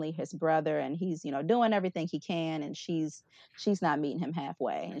family, his brother, and he's, doing everything he can. And she's not meeting him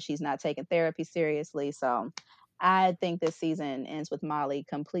halfway, and she's not taking therapy seriously. So I think this season ends with Molly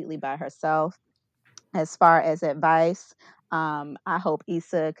completely by herself. As far as advice, I hope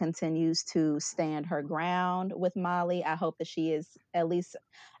Issa continues to stand her ground with Molly. I hope that she is at least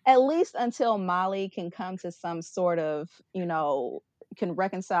until Molly can come to some sort of, can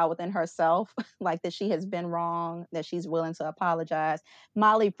reconcile within herself, like that she has been wrong, that she's willing to apologize.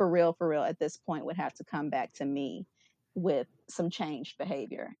 Molly, for real, at this point would have to come back to me with some changed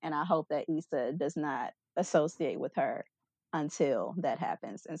behavior. And I hope that Issa does not associate with her until that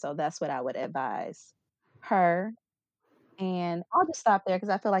happens. And so that's what I would advise her. And I'll just stop there because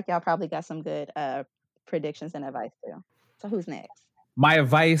I feel like y'all probably got some good predictions and advice too. So who's next? My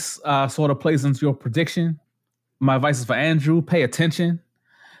advice sort of plays into your prediction. My advice is for Andrew. Pay attention.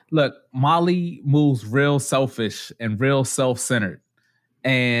 Look, Molly moves real selfish and real self-centered.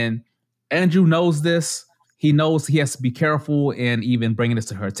 And Andrew knows this. He knows he has to be careful in even bringing this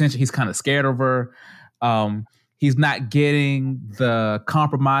to her attention. He's kind of scared of her. He's not getting the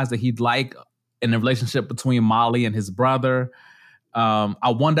compromise that he'd like in the relationship between Molly and his brother. I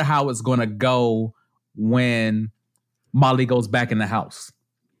wonder how it's going to go when Molly goes back in the house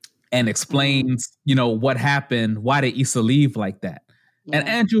and explains, what happened. Why did Issa leave like that? Yeah. And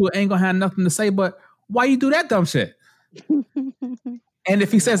Andrew ain't going to have nothing to say, but why you do that dumb shit? And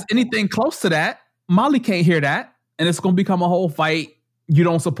if he says anything close to that, Molly can't hear that. And it's going to become a whole fight. You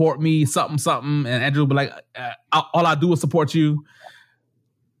don't support me, something. And Andrew will be like, all I do is support you.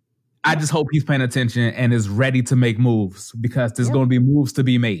 I just hope he's paying attention and is ready to make moves because there's going to be moves to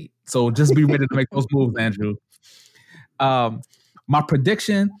be made. So just be ready to make those moves, Andrew. My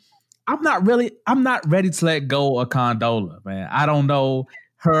prediction, I'm not ready to let go of Condola, man. I don't know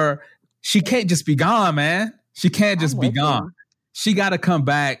her. She can't just be gone, man. She can't just be gone. She got to come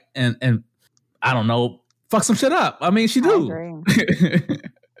back and I don't know, fuck some shit up. I mean, she do.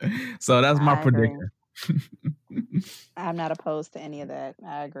 So that's my prediction. I'm not opposed to any of that.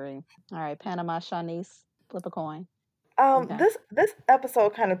 I agree. All right, Panama, Shanice, flip a coin. This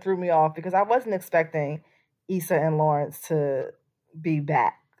episode kind of threw me off because I wasn't expecting Issa and Lawrence to be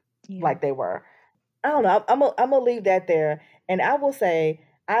back like they were. I don't know. I'm gonna leave that there, and I will say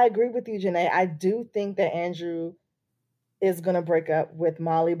I agree with you, Janae. I do think that Andrew is gonna break up with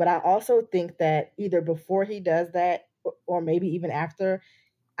Molly, but I also think that either before he does that, or maybe even after,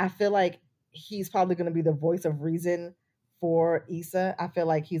 I feel like he's probably gonna be the voice of reason for Issa. I feel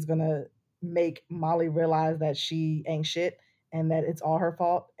like he's gonna make Molly realize that she ain't shit and that it's all her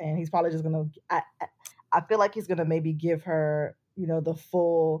fault, and he's probably just gonna. I feel like he's gonna maybe give her, the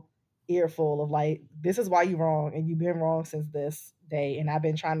full earful of like, this is why you're wrong, and you've been wrong since this day, and I've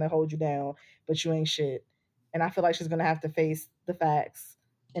been trying to hold you down, but you ain't shit. And I feel like she's gonna have to face the facts,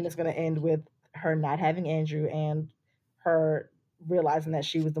 and it's gonna end with her not having Andrew and her realizing that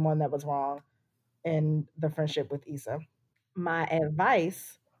she was the one that was wrong in the friendship with Issa. My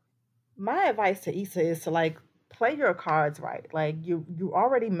advice to Issa is to like play your cards right. Like you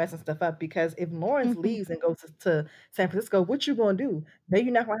already messing stuff up because if Lawrence leaves and goes to San Francisco, what you gonna do? Then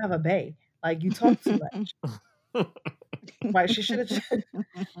you're not gonna have a bae. Like you talk too much. Like she should have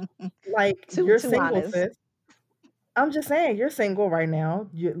like you're single, honest. Sis. I'm just saying you're single right now.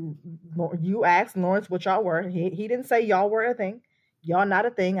 You asked Lawrence what y'all were. He didn't say y'all were a thing. Y'all not a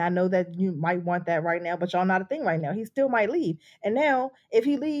thing. I know that you might want that right now, but y'all not a thing right now. He still might leave. And now, if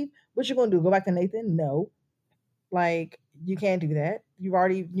he leave, what you gonna do? Go back to Nathan? No. Like, you can't do that. You've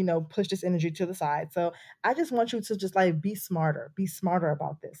already, pushed this energy to the side. So I just want you to just like be smarter. Be smarter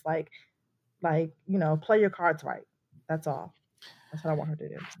about this. Like, play your cards right. That's all. That's what I want her to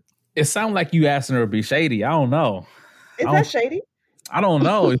do. It sounds like you asking her to be shady. I don't know. Is that shady? I don't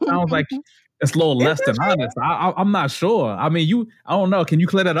know. It sounds like it's a little less than honest. I'm not sure. I mean, I don't know. Can you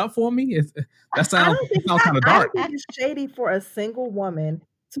clear that up for me? That sounds kind of dark. I think it's shady for a single woman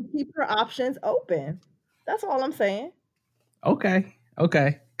to keep her options open. That's all I'm saying. Okay.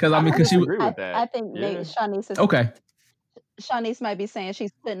 Because because she agree with that. I think Shanice is okay. Shanice might be saying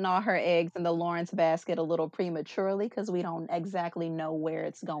she's putting all her eggs in the Lawrence basket a little prematurely because we don't exactly know where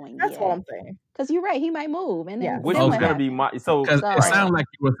it's going That's yet. what I'm saying. Because you're right, he might move, and then which is going to be my so. Because it sounds like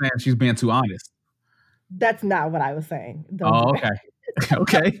you were saying she's being too honest. That's not what I was saying. Okay.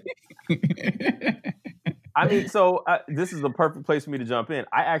 Okay. I mean, so this is the perfect place for me to jump in.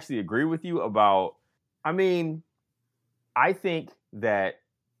 I actually agree with you about. I mean, I think that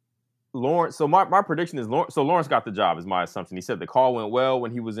Lawrence. So my prediction is Lawrence got the job is my assumption. He said the call went well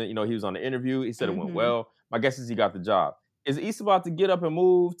when he was in. He was on the interview. He said it went well. My guess is he got the job. Is Issa about to get up and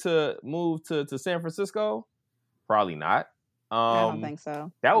move to San Francisco? Probably not. I don't think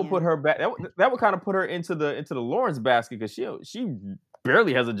so. That would put her back. That would kind of put her into the Lawrence basket because she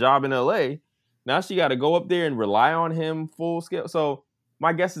barely has a job in LA. Now she got to go up there and rely on him full scale. So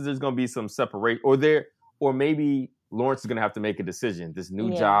my guess is there's going to be some separation, or maybe Lawrence is going to have to make a decision: this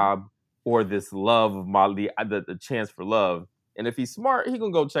new job or this love of Molly, the chance for love. And if he's smart, he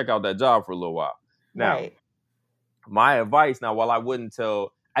can go check out that job for a little while. Now, my advice. Now, while I wouldn't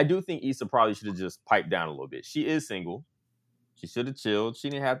tell, I do think Issa probably should have just piped down a little bit. She is single. She should have chilled. She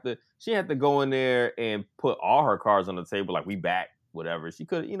didn't have to. She had to go in there and put all her cards on the table, like we back, whatever. She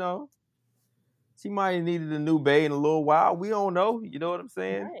could, she might have needed a new bae in a little while. We don't know. You know what I'm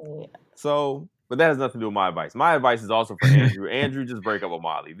saying? Right. So, but that has nothing to do with my advice. My advice is also for Andrew. Andrew, just break up with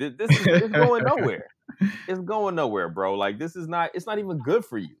Molly. This is going nowhere. It's going nowhere, bro. Like this is not. It's not even good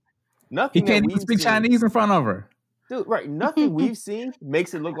for you. Nothing. He can't even speak Chinese in front of her. Dude, right. Nothing we've seen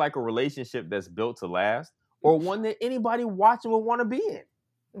makes it look like a relationship that's built to last or one that anybody watching would want to be in.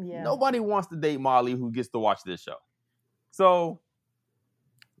 Yeah. Nobody wants to date Molly who gets to watch this show. So,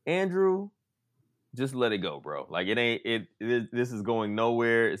 Andrew, just let it go, bro. Like this is going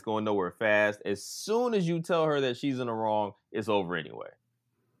nowhere. It's going nowhere fast. As soon as you tell her that she's in the wrong, it's over anyway.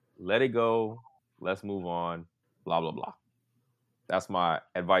 Let it go. Let's move on. Blah, blah, blah. That's my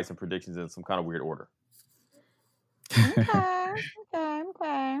advice and predictions in some kind of weird order.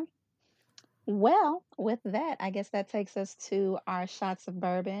 Okay. Well, with that, I guess that takes us to our shots of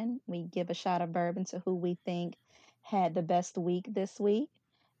bourbon. We give a shot of bourbon to who we think had the best week this week.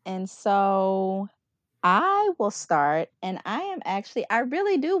 And so I will start. And I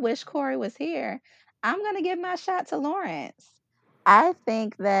really do wish Corey was here. I'm going to give my shot to Lawrence. I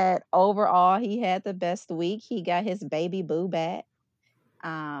think that overall he had the best week. He got his baby boo back.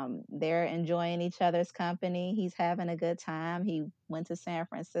 They're enjoying each other's company. He's having a good time. He went to San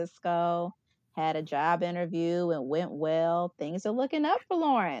Francisco, had a job interview, and went well. Things are looking up for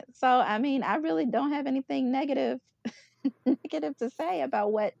Lawrence. So, I mean, I really don't have anything negative to say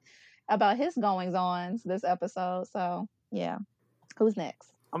about his goings-ons this episode. So, yeah. Who's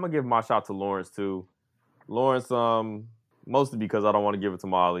next? I'm gonna give my shot to Lawrence too. Lawrence, mostly because I don't want to give it to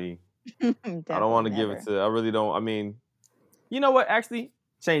Molly. I don't want to give it to. I really don't. I mean. You know what? Actually,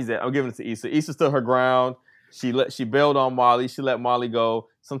 change that. I'm giving it to Issa. Issa stood her ground. She bailed on Molly. She let Molly go.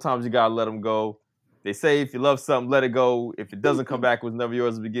 Sometimes you gotta let them go. They say if you love something, let it go. If it doesn't come back, it was never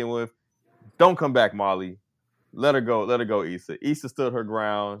yours to begin with. Don't come back, Molly. Let her go. Let her go, Issa. Issa stood her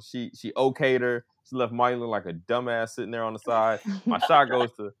ground. She okayed her. She left Molly looking like a dumbass sitting there on the side. My shot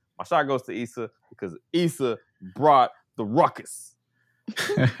goes to Issa because Issa brought the ruckus.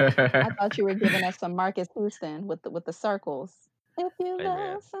 I thought you were giving us some Marcus Houston with the circles. If you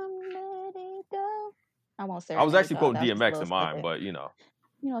love somebody, go. I won't say. I was actually quoting DMX in mine, but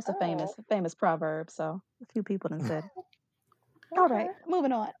it's a famous proverb. So a few people done said it. All right,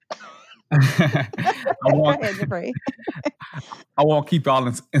 moving on. I won't keep y'all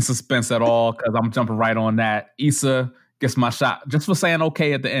in suspense at all because I'm jumping right on that. Issa gets my shot just for saying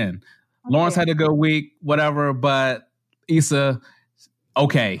okay at the end. Okay. Lawrence had a good week, whatever, but Issa.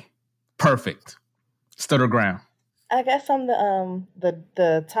 Okay, perfect. Stood her ground. I guess I'm the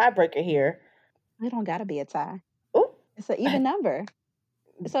tiebreaker here. It don't gotta be a tie. Ooh. It's an even number,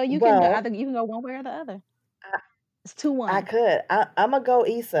 so you can go one way or the other. It's 2-1. I could. I'm gonna go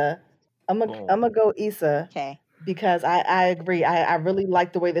Issa. I'm gonna go Issa. Okay. Because I agree. I really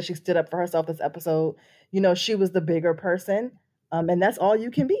like the way that she stood up for herself this episode. She was the bigger person, and that's all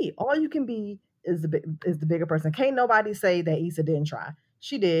you can be. All you can be is the bigger person. Can't nobody say that Issa didn't try.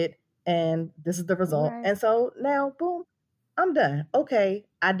 She did, and this is the result. Right. And so now, boom, I'm done. Okay,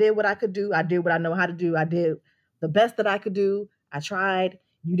 I did what I could do. I did what I know how to do. I did the best that I could do. I tried.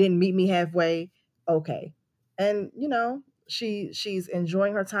 You didn't meet me halfway. Okay, and she's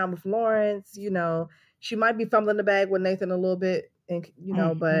enjoying her time with Lawrence. She might be fumbling the bag with Nathan a little bit, and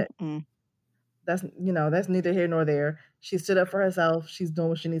but that's neither here nor there. She stood up for herself. She's doing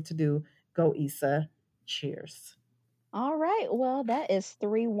what she needs to do. Go Issa. Cheers. All right. Well, that is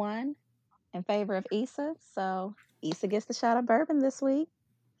 3-1 in favor of Issa. So Issa gets the shot of bourbon this week.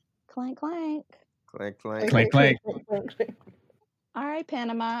 Clank, clank. Clank, clank. Clank, clank. All right,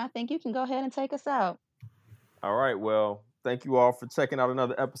 Panama. I think you can go ahead and take us out. All right. Well, thank you all for checking out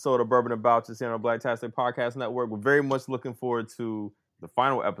another episode of Bourbon and Bouches here on the Blacktastic Podcast Network. We're very much looking forward to the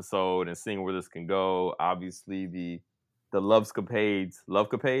final episode and seeing where this can go. Obviously, the escapades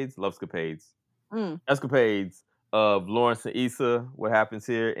of Lawrence and Issa, what happens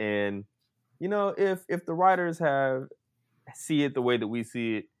here. And, if the writers see it the way that we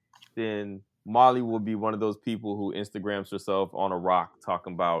see it, then Molly will be one of those people who Instagrams herself on a rock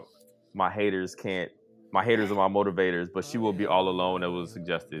talking about my haters are my motivators, but she will be all alone, as was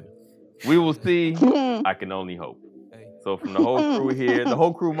suggested. We will see. I can only hope. So from the whole crew here, the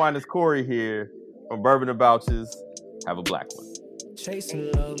whole crew minus Corey here, from Bourbon and Bouches, have a black one.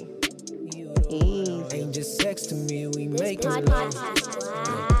 Chasing love. Ain't just sex to me, we make it love.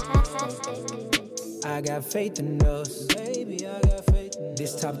 I got faith in us, baby, I got faith in us.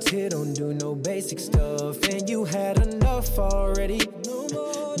 This top tier don't do no basic stuff, and you had enough already.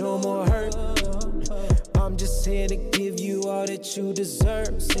 No more hurt. I'm just here to give you all that you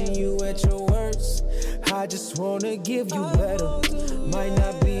deserve. Seeing you at your worst, I just wanna give you better. Might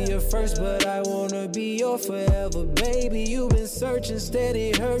not be your first, but I wanna be your forever. Baby, you've been searching,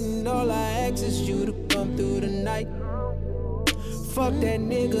 steady hurting. All I ask is you to come through the night. Fuck that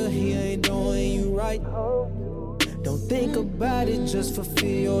nigga, he ain't doing you right. Don't think about it, just fulfill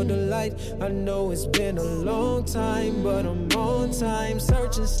your delight. I know it's been a long time, but I'm on time.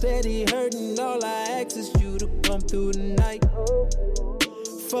 Searching, steady hurting. All I ask is you to come through the night.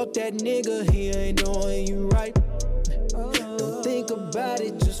 Fuck that nigga, he ain't doing you right. Don't think about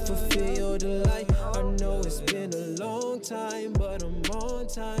it, just fulfill your delight. I know it's been a long time, but I'm on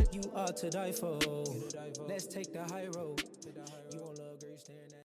time. You are to die for. Let's take the high road. You won't love girl, you staring at